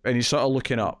front, and he's sort of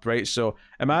looking up, right? So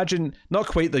imagine not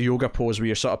quite the yoga pose where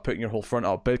you're sort of putting your whole front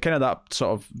up, but kind of that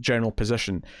sort of general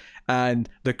position. and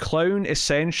the clown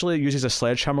essentially uses a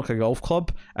sledgehammer like a golf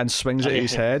club and swings it at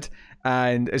his head.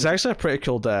 And it's actually a pretty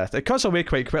cool death. It cuts away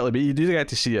quite quickly, but you do get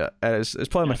to see it. It's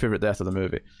probably my favorite death of the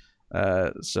movie.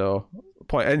 And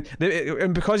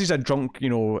because he's a drunk,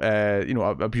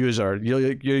 abuser,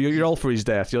 you're all for his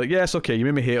death. You're like, yes, okay, you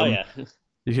made me hate him. Yeah.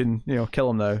 You can, kill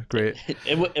him now. Great.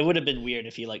 It would have been weird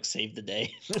if he like saved the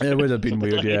day. It would have been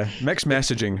weird, yeah. Mixed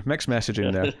messaging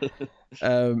there.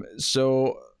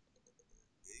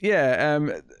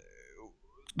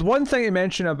 The one thing to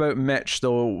mention about Mitch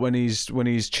though, when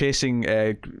he's chasing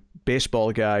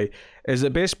baseball guy, is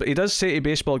that he does say to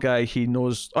baseball guy he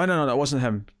knows. Oh no, it wasn't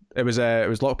him. It was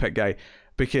lockpick guy,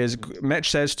 because Mitch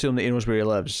says to him that he knows where he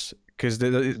lives, because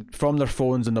from their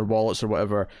phones and their wallets or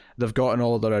whatever, they've gotten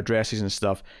all of their addresses and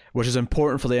stuff, which is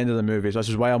important for the end of the movie. So this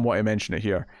is why I want to mention it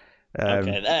here.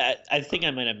 Okay, I think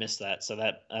I might have missed that. So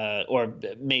that, or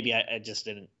maybe I just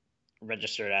didn't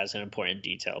register it as an important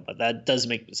detail, but that does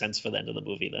make sense for the end of the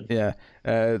movie then. Yeah,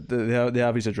 they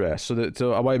have his address,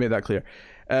 so I want to make that clear.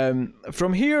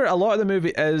 From here, a lot of the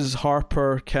movie is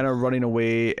Harper kind of running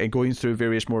away and going through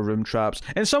various more room traps,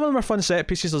 and some of them are fun set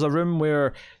pieces. There's a room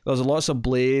where there's lots of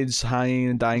blades hanging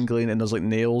and dangling, and there's like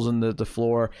nails on the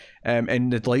floor,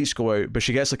 and the lights go out, but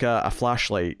she gets like a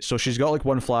flashlight, so she's got like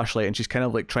one flashlight, and she's kind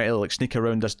of like trying to like sneak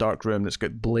around this dark room that's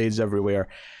got blades everywhere.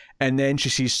 And then she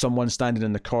sees someone standing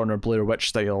in the corner, Blair Witch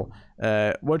style,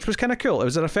 which was kind of cool. It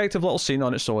was an effective little scene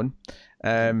on its own.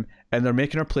 And they're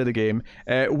making her play the game.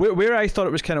 Where I thought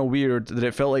it was kind of weird, that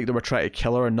it felt like they were trying to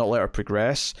kill her and not let her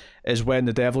progress, is when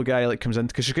the devil guy like comes in,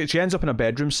 because she ends up in a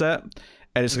bedroom set,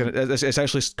 and it's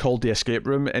actually called the escape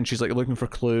room, and she's like looking for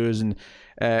clues, and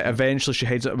eventually she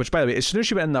hides it. Which, by the way, as soon as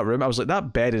she went in that room, I was like,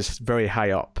 that bed is very high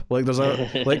up. Like there's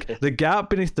like the gap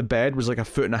beneath the bed was like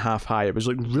 1.5 feet high. It was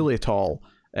like really tall.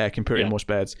 Compared to most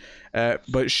beds,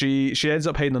 but she ends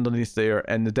up hiding underneath there,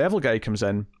 and the devil guy comes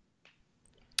in,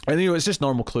 and it's just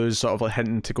normal clues, sort of like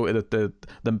hinting to go to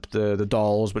the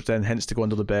dolls, which then hints to go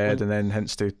under the bed, and then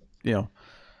hints to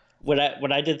What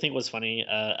I did think was funny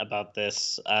about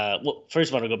this, well,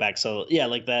 first of all, to go back, so yeah,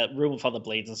 like that room with all the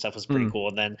blades and stuff was pretty cool,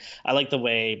 and then I like the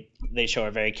way they show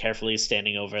her very carefully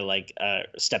standing over, like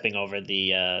stepping over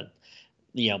the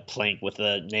plank with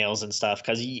the nails and stuff,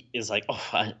 because he is like,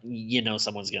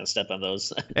 someone's gonna step on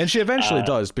those. And she eventually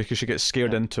does, because she gets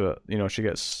scared into it. She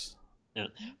gets. Yeah,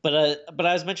 but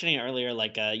I was mentioning earlier,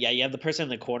 like, you have the person in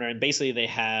the corner, and basically they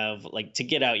have like, to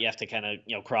get out, you have to kind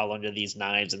of crawl under these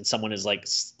knives, and someone is like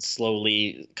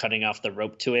slowly cutting off the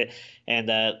rope to it, and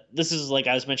this is like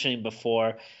I was mentioning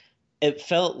before. It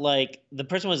felt like the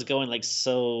person was going like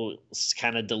so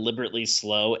kind of deliberately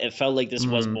slow. It felt like this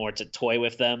was more to toy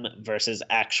with them versus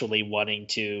actually wanting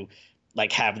to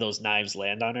like have those knives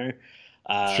land on her.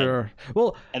 Sure.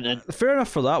 Well, and then fair enough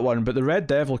for that one, but the Red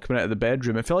Devil coming out of the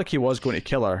bedroom, it felt like he was going to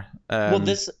kill her.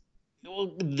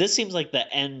 This seems like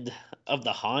the end of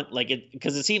the haunt,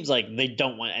 because it seems like they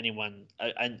don't want anyone,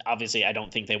 and obviously I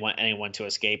don't think they want anyone to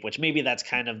escape, which maybe that's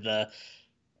kind of the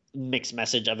mixed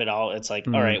message of it all. It's like,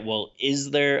 all right, well,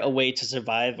 is there a way to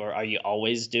survive, or are you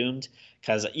always doomed?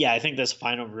 Because I think this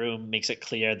final room makes it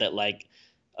clear that like,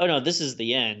 oh no, this is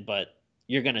the end, but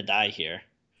you're gonna die here.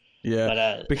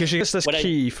 Because she gets this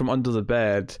key from under the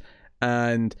bed,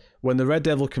 and when the Red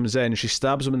Devil comes in, she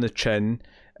stabs him in the chin,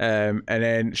 and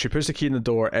then she puts the key in the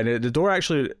door, and the door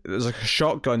actually, there's like a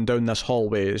shotgun down this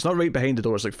hallway. It's not right behind the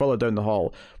door, it's like further down the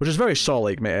hall, which is very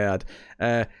solid, may I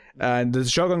add. And the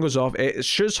shotgun goes off. It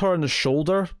shoots her in the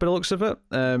shoulder by the looks of it.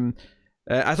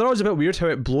 I thought it was a bit weird how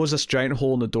it blows this giant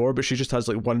hole in the door, but she just has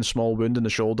like one small wound in the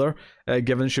shoulder,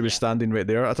 given she was standing right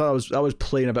there. I thought that was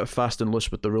playing a bit fast and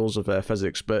loose with the rules of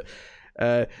physics, but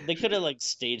they could have like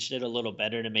staged it a little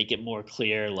better to make it more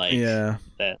clear, like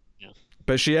that.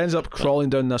 But she ends up crawling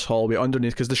down this hallway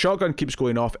underneath, because the shotgun keeps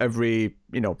going off every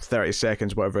 30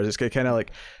 seconds, whatever. It's kind of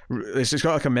like it's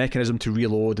got like a mechanism to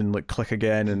reload and like click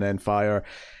again and then fire.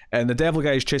 And the devil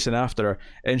guy is chasing after her,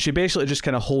 and she basically just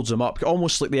kind of holds him up,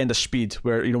 almost like the end of Speed,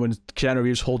 where when Keanu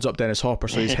Reeves holds up Dennis Hopper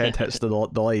so his head hits the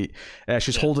light.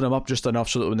 She's holding him up just enough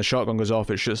so that when the shotgun goes off,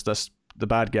 it shoots the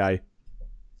bad guy,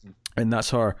 and that's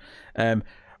her.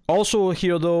 Also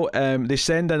here though, they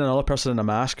send in another person in a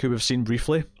mask who we've seen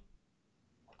briefly.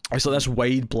 It's like this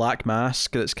wide black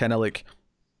mask that's kind of like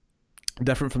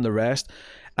different from the rest,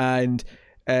 and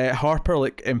Harper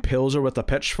like impales her with a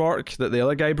pitchfork that the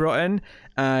other guy brought in,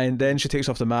 and then she takes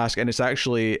off the mask, and it's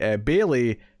actually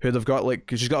Bailey, who they've got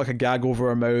she's got like a gag over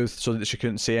her mouth so that she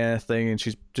couldn't say anything, and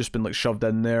she's just been like shoved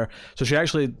in there. So she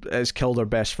actually has killed her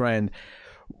best friend.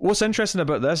 What's interesting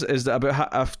about this is that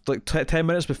like 10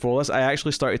 minutes before this, I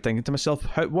actually started thinking to myself,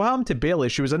 what happened to Bailey?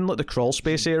 She was in like the crawl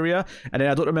space area, and then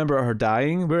I don't remember her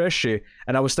dying. Where is she?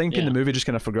 And I was thinking the movie just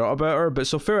kind of forgot about her. But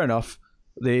so fair enough.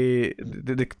 The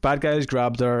bad guys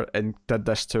grabbed her and did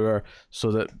this to her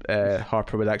so that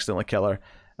Harper would accidentally kill her.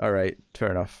 All right,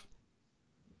 fair enough.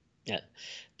 Yeah,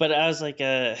 but I was like,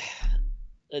 I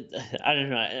don't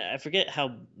know. I forget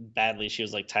how badly she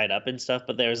was like tied up and stuff,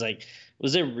 but there was like,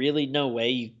 was there really no way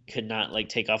you could not like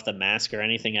take off the mask or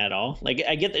anything at all? Like,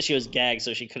 I get that she was gagged,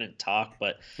 so she couldn't talk,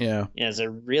 but yeah, is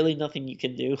there really nothing you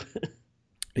can do?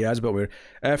 Yeah, it's a bit weird.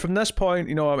 From this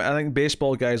point, I think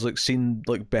baseball guys like seen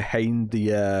like behind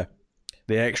the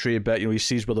X-ray bit. He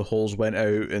sees where the holes went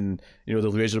out, and the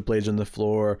razor blades on the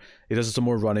floor. He does some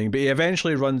more running, but he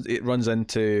eventually runs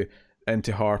into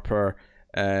Harper.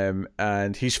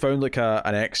 And he's found like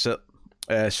an exit,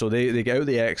 so they get out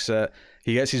the exit.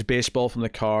 He gets his baseball from the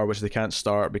car, which they can't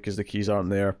start because the keys aren't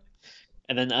there.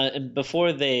 And then and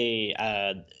before they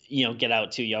get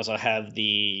out too, you also have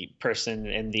the person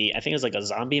in I think it's like a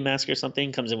zombie mask or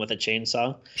something, comes in with a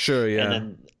chainsaw. Sure, yeah.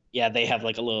 And then they have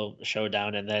like a little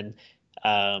showdown, and then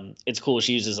it's cool.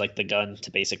 She uses like the gun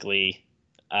to basically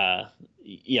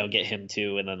get him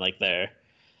too, and then like they're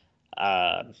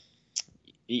and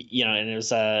it was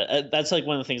that's like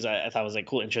one of the things I thought was like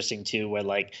cool, interesting too, where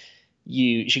like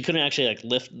she couldn't actually like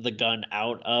lift the gun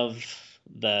out of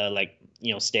the like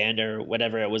stand or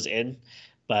whatever it was in,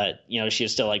 but she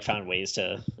still like found ways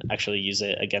to actually use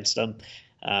it against them.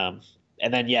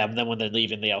 And then when they're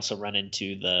leaving, they also run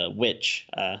into the witch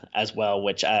as well,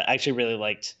 which I actually really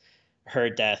liked her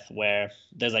death, where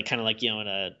there's like kind of like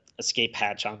an escape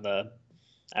hatch on the,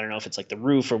 I don't know if it's like the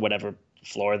roof or whatever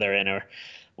floor they're in or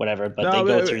whatever, but they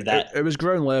go through that. It was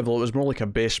ground level. It was more like a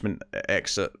basement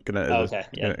exit. Okay,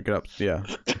 yeah. Get up, yeah.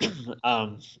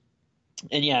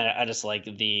 And yeah, I just like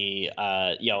the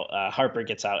Harper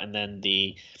gets out, and then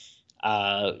the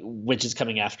witch is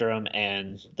coming after him,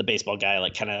 and the baseball guy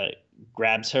like kind of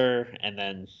grabs her, and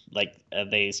then like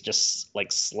they just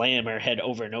like slam her head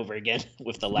over and over again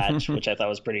with the latch, which I thought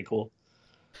was pretty cool.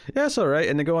 Yeah, it's all right.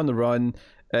 And they go on the run.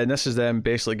 And this is them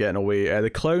basically getting away. The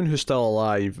clown who's still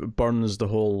alive burns the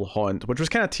whole haunt, which was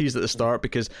kind of teased at the start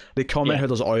because they comment how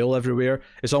there's oil everywhere.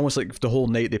 It's almost like the whole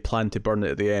night they plan to burn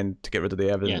it at the end to get rid of the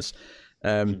evidence.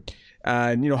 Yeah.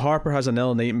 And Harper has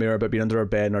another nightmare about being under her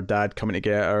bed and her dad coming to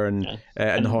get her and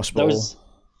in the hospital.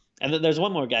 And then there's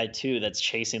one more guy too that's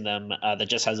chasing them that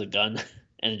just has a gun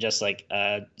and just like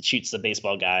shoots the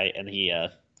baseball guy, and he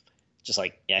just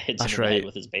like hits him in the head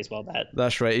with his baseball bat.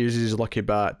 That's right. He uses his lucky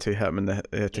bat to hit him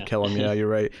to kill him. Yeah, you're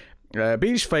right. But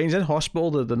he's fine. He's in hospital.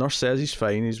 The nurse says he's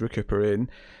fine. He's recuperating.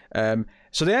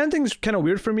 So the ending's kind of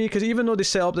weird for me because even though they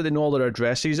set up that they know all their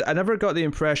addresses, I never got the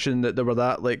impression that they were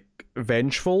that like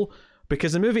vengeful,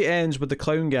 because the movie ends with the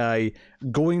clown guy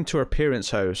going to her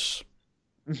parents' house.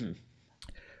 Mm-hmm.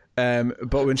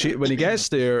 But when he gets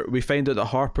there, we find out that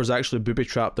Harper's actually booby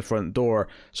trapped the front door.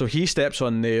 So he steps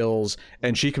on nails,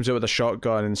 and she comes out with a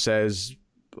shotgun and says,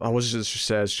 she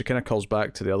says? She kind of calls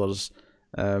back to the others,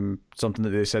 something that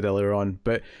they said earlier on.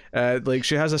 But like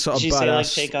she has a sort of badass. Did she say like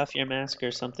take off your mask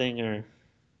or something, or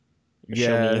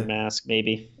show me your mask,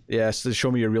 maybe? Yes, to show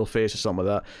me your real face or something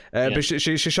like that. But she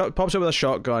pops out with a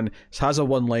shotgun, has a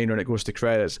one-liner, and it goes to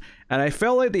credits. And I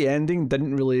felt like the ending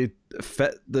didn't really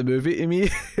fit the movie to me.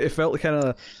 It felt kind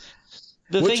of...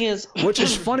 thing is... which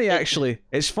is funny, actually.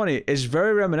 It's funny. It's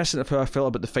very reminiscent of how I felt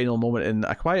about the final moment in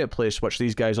A Quiet Place, which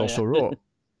these guys also wrote.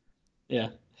 Yeah.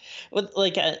 Well,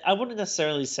 like, I wouldn't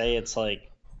necessarily say it's, like,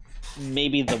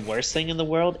 maybe the worst thing in the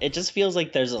world. It just feels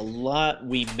like there's a lot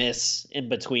we miss in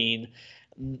between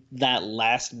that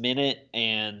last minute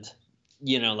and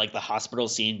like the hospital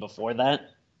scene before that,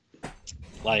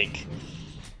 like,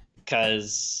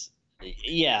 because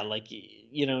like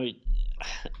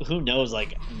who knows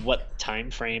like what time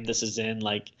frame this is in,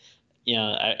 like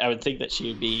I would think that she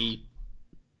would be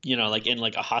like in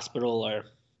like a hospital or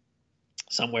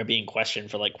somewhere being questioned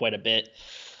for like quite a bit,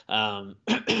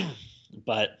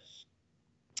 but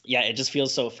yeah, it just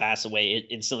feels so fast away. It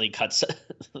instantly cuts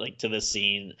like to this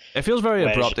scene. It feels very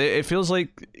abrupt. It feels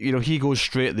like he goes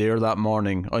straight there that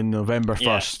morning on November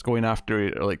 1st, going after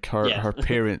like her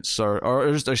parents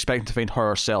or just expecting to find her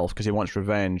herself because he wants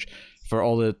revenge for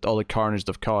all the carnage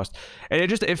they've caused. And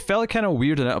it felt kind of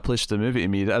weird and out of place to the movie to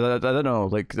me. I don't know,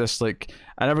 like this, like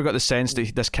I never got the sense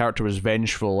that this character was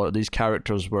vengeful or these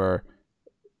characters were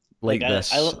like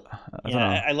this.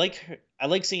 I like her. I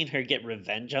like seeing her get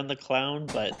revenge on the clown,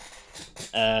 but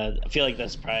I feel like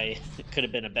this probably could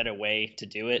have been a better way to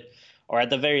do it. Or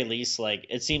at the very least, like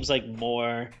it seems like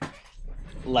more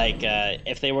like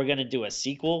if they were going to do a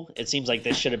sequel, it seems like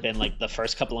this should have been like the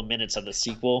first couple of minutes of the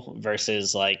sequel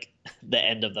versus like the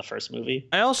end of the first movie.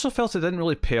 I also felt it didn't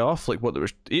really pay off like what there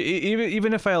was.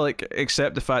 Even if I like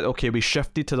accept the fact, okay, we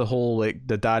shifted to the whole like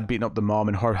the dad beating up the mom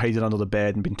and her hiding under the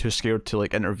bed and being too scared to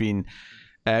like intervene.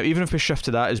 Even if we shift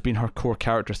to that as being her core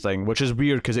character thing, which is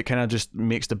weird because it kind of just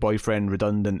makes the boyfriend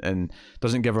redundant and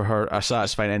doesn't give her a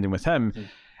satisfying ending with him. Mm-hmm.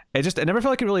 It never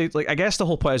felt like it really, like, I guess the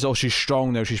whole point is, oh, she's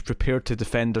strong now, she's prepared to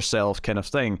defend herself kind of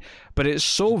thing. But it's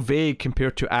so vague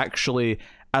compared to actually,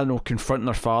 I don't know, confronting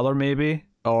her father maybe,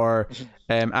 or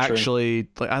actually,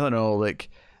 like, I don't know, like,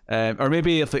 or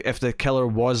maybe if the killer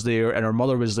was there and her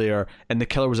mother was there and the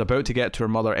killer was about to get to her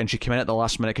mother and she came in at the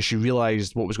last minute because she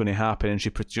realized what was going to happen and she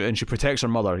protects her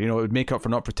mother. You know, it would make up for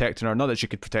not protecting her. Not that she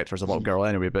could protect her as a little girl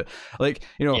anyway, but like,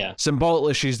 you know,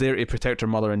 symbolically she's there to protect her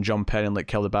mother and jump in and like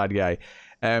kill the bad guy.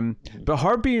 But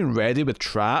her being ready with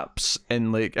traps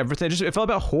and like everything, it felt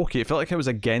a bit hokey. It felt like it was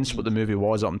against what the movie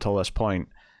was up until this point.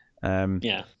 And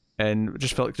it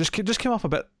just felt just came off a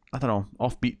bit, I don't know,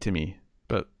 offbeat to me.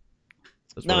 But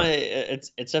no,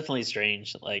 it's definitely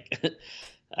strange. Like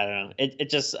I don't know. It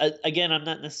just again, I'm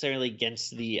not necessarily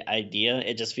against the idea.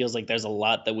 It just feels like there's a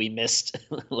lot that we missed,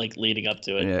 like leading up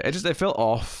to it. Yeah, it felt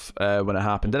off when it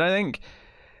happened, and I think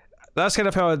that's kind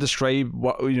of how I describe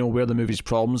what, you know, where the movie's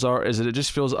problems are. Is that it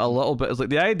just feels a little bit, it's like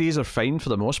the ideas are fine for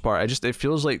the most part. It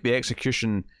feels like the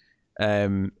execution,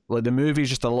 like the movie's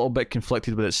just a little bit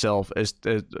conflicted with itself as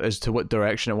to what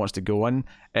direction it wants to go in,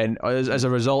 and as a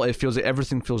result, it feels like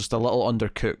everything feels just a little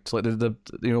undercooked. Like the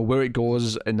you know, where it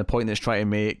goes and the point it's trying to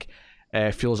make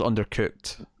feels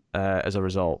undercooked as a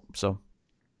result. So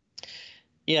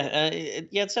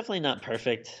it's definitely not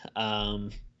perfect.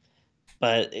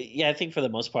 But yeah, I think for the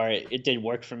most part, it did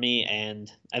work for me,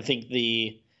 and I think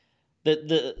the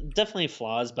definitely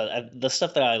flaws, but the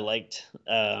stuff that I liked,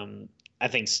 I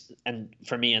think, and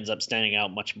for me, ends up standing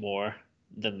out much more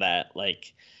than that.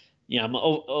 Like, you know,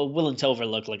 I'm willing to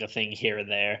overlook like a thing here and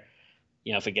there,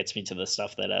 you know, if it gets me to the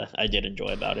stuff that I did enjoy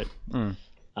about it.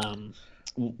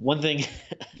 One thing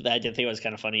that I did think was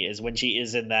kind of funny is when she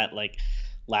is in that like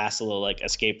last little like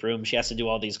escape room, she has to do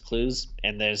all these clues,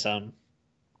 and there's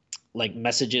like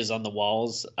messages on the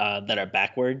walls that are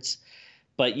backwards,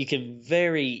 but you can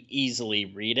very easily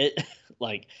read it.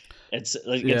 Like it's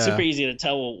super easy to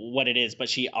tell what it is, but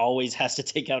she always has to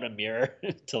take out a mirror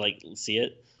to like see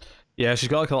it. Yeah, she's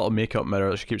got like a little makeup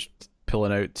mirror that she keeps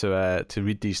pulling out to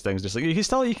read these things. Just like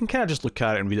you can kind of just look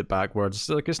at it and read it backwards.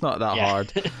 Like it's not that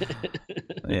hard.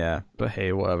 Yeah, but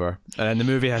hey, whatever. And then the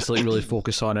movie has to like really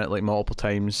focus on it like multiple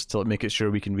times to like, make it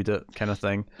sure we can read it, kind of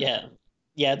thing.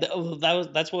 Yeah,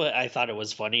 that's what I thought it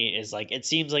was funny, is like it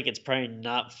seems like it's probably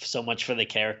not so much for the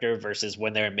character versus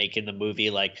when they're making the movie,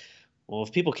 like, well,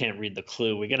 if people can't read the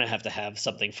clue, we're gonna have to have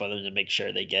something for them to make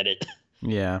sure they get it.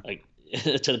 Yeah. Like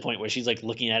to the point where she's like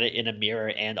looking at it in a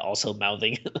mirror and also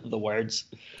mouthing the words.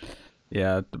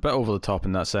 Yeah, a bit over the top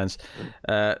in that sense.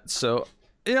 So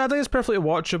yeah, I think it's perfectly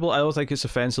watchable. I don't think it's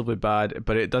offensively bad,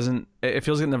 but it doesn't. It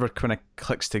feels like it never kind of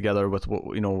clicks together with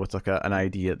what, you know, with like an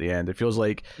idea at the end. It feels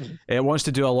like it wants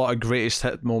to do a lot of greatest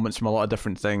hit moments from a lot of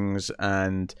different things,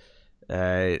 and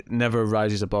never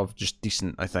rises above just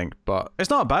decent, I think. But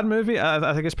it's not a bad movie.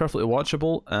 I think it's perfectly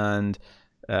watchable, and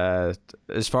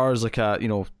as far as like a, you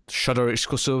know, Shudder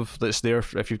exclusive that's there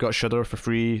if you've got Shudder for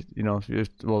free, you know,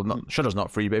 Shudder's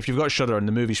not free, but if you've got Shudder and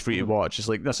the movie's free to watch, it's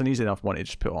like that's an easy enough one to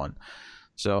just put on.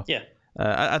 So yeah,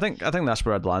 I think that's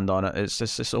where I'd land on it.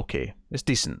 It's okay. It's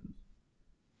decent.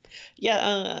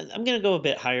 Yeah, I'm gonna go a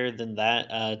bit higher than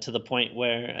that, to the point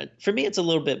where for me it's a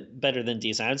little bit better than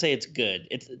decent. I would say it's good.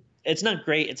 It's not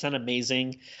great. It's not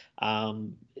amazing.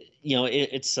 You know,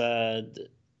 it's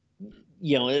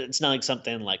you know, it's not like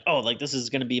something like, oh, like this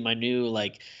is gonna be my new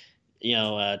like, you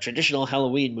know, traditional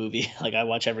Halloween movie like I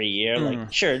watch every year.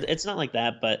 Like sure, it's not like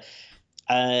that, but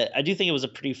I do think it was a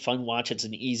pretty fun watch. It's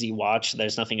an easy watch.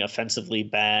 There's nothing offensively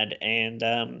bad, and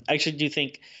I actually do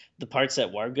think the parts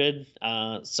that were good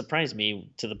surprised me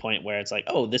to the point where it's like,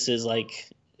 oh, this is like,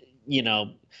 you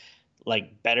know,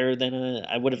 like better than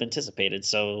I would have anticipated.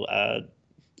 So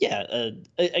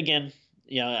again,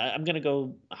 you know, I'm gonna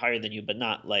go higher than you, but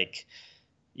not like,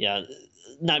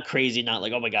 not crazy, not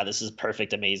like, oh my god, this is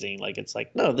perfect, amazing. Like it's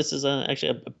like, no, this is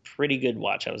actually a pretty good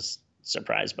watch. I was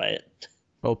surprised by it.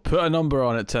 Well, put a number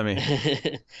on it, Timmy.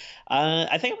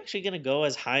 I think I'm actually gonna go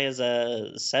as high as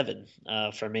a 7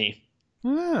 for me.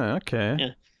 Okay. Yeah,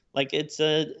 like it's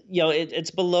you know,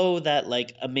 it's below that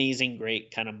like amazing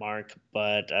great kind of mark,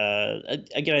 but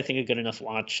again, I think a good enough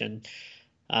watch, and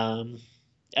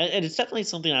it's definitely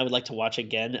something I would like to watch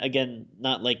again. Again,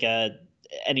 not like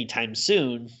anytime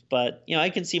soon. But I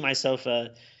can see myself,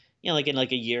 like in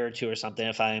like a year or two or something,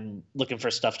 if I'm looking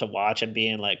for stuff to watch and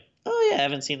being like, oh yeah, I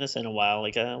haven't seen this in a while.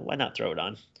 Like, why not throw it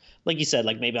on? Like you said,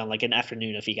 like maybe on like an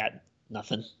afternoon if you got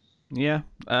nothing. Yeah.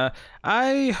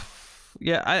 I.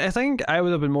 Yeah, I think I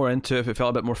would have been more into it if it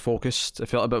felt a bit more focused. It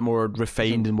felt a bit more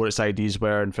refined in what its ideas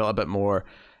were, and felt a bit more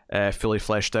fully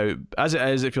fleshed out. As it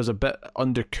is, it feels a bit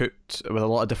undercooked with a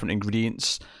lot of different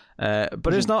ingredients.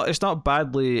 But it's not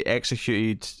badly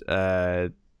executed.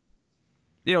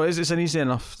 It's an easy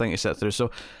enough thing to sit through.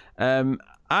 So, I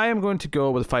am going to go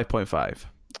with 5.5.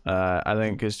 I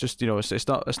think it's just it's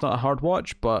not a hard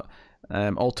watch, but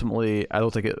ultimately I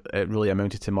don't think it really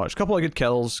amounted to much. Couple of good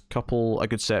kills, couple of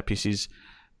good set pieces,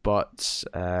 but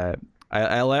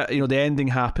I let the ending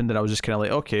happened, and I was just kind of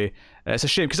like, okay, it's a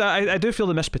shame because I do feel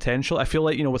the missed potential. I feel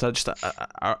like with a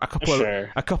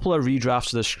couple of redrafts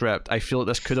of the script, I feel like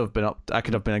this could have been up. I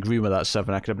could have been agreeing with that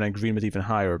 7. I could have been agreeing with even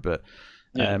higher, but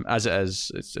as it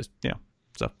is, it's just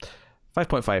so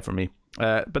 5.5 for me.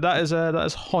 But that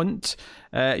is Hunt.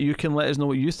 You can let us know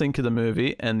what you think of the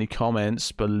movie in the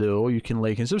comments below. You can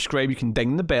like and subscribe. You can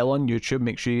ding the bell on YouTube.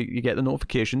 Make sure you get the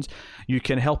notifications. You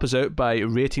can help us out by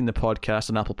rating the podcast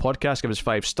on Apple Podcasts. Give us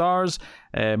 5 stars.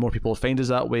 More people will find us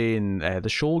that way, and the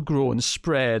show will grow and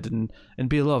spread and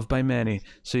be loved by many.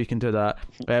 So you can do that.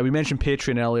 We mentioned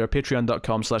Patreon earlier.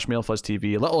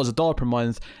 Patreon.com/MailFuzzTV. Little as $1 per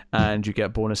month, and you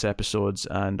get bonus episodes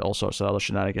and all sorts of other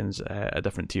shenanigans at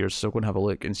different tiers. So go and have a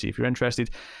look and see if you're interested.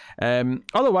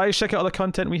 Otherwise, check out other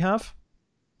content we have.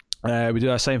 We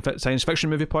do a science fiction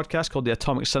movie podcast called the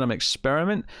Atomic Cinema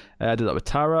Experiment. I did that with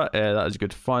Tara. That was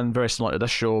good fun, very similar to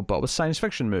this show, but with science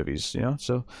fiction movies.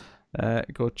 So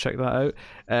go check that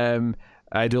out.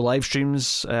 I do live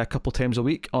streams a couple times a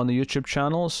week on the YouTube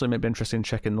channel, so it might be interesting in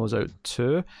checking those out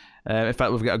too. In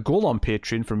fact, we've got a goal on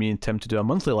Patreon for me and Tim to do a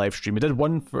monthly live stream. We did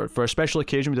one for a special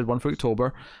occasion. We did one for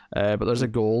October, but there's a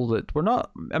goal that we're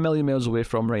not a million miles away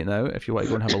from right now. If you want to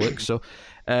go and have a look, so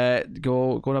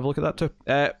go and have a look at that too.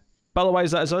 But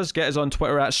otherwise, that is us. Get us on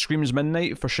Twitter at Screams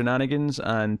Midnight for shenanigans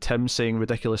and Tim saying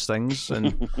ridiculous things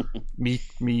and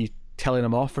me telling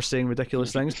him off for saying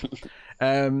ridiculous things.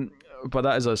 But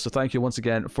that is us. So thank you once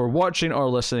again for watching or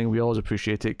listening. We always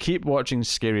appreciate it. Keep watching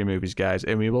scary movies, guys,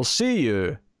 and we will see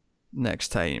you next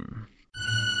time.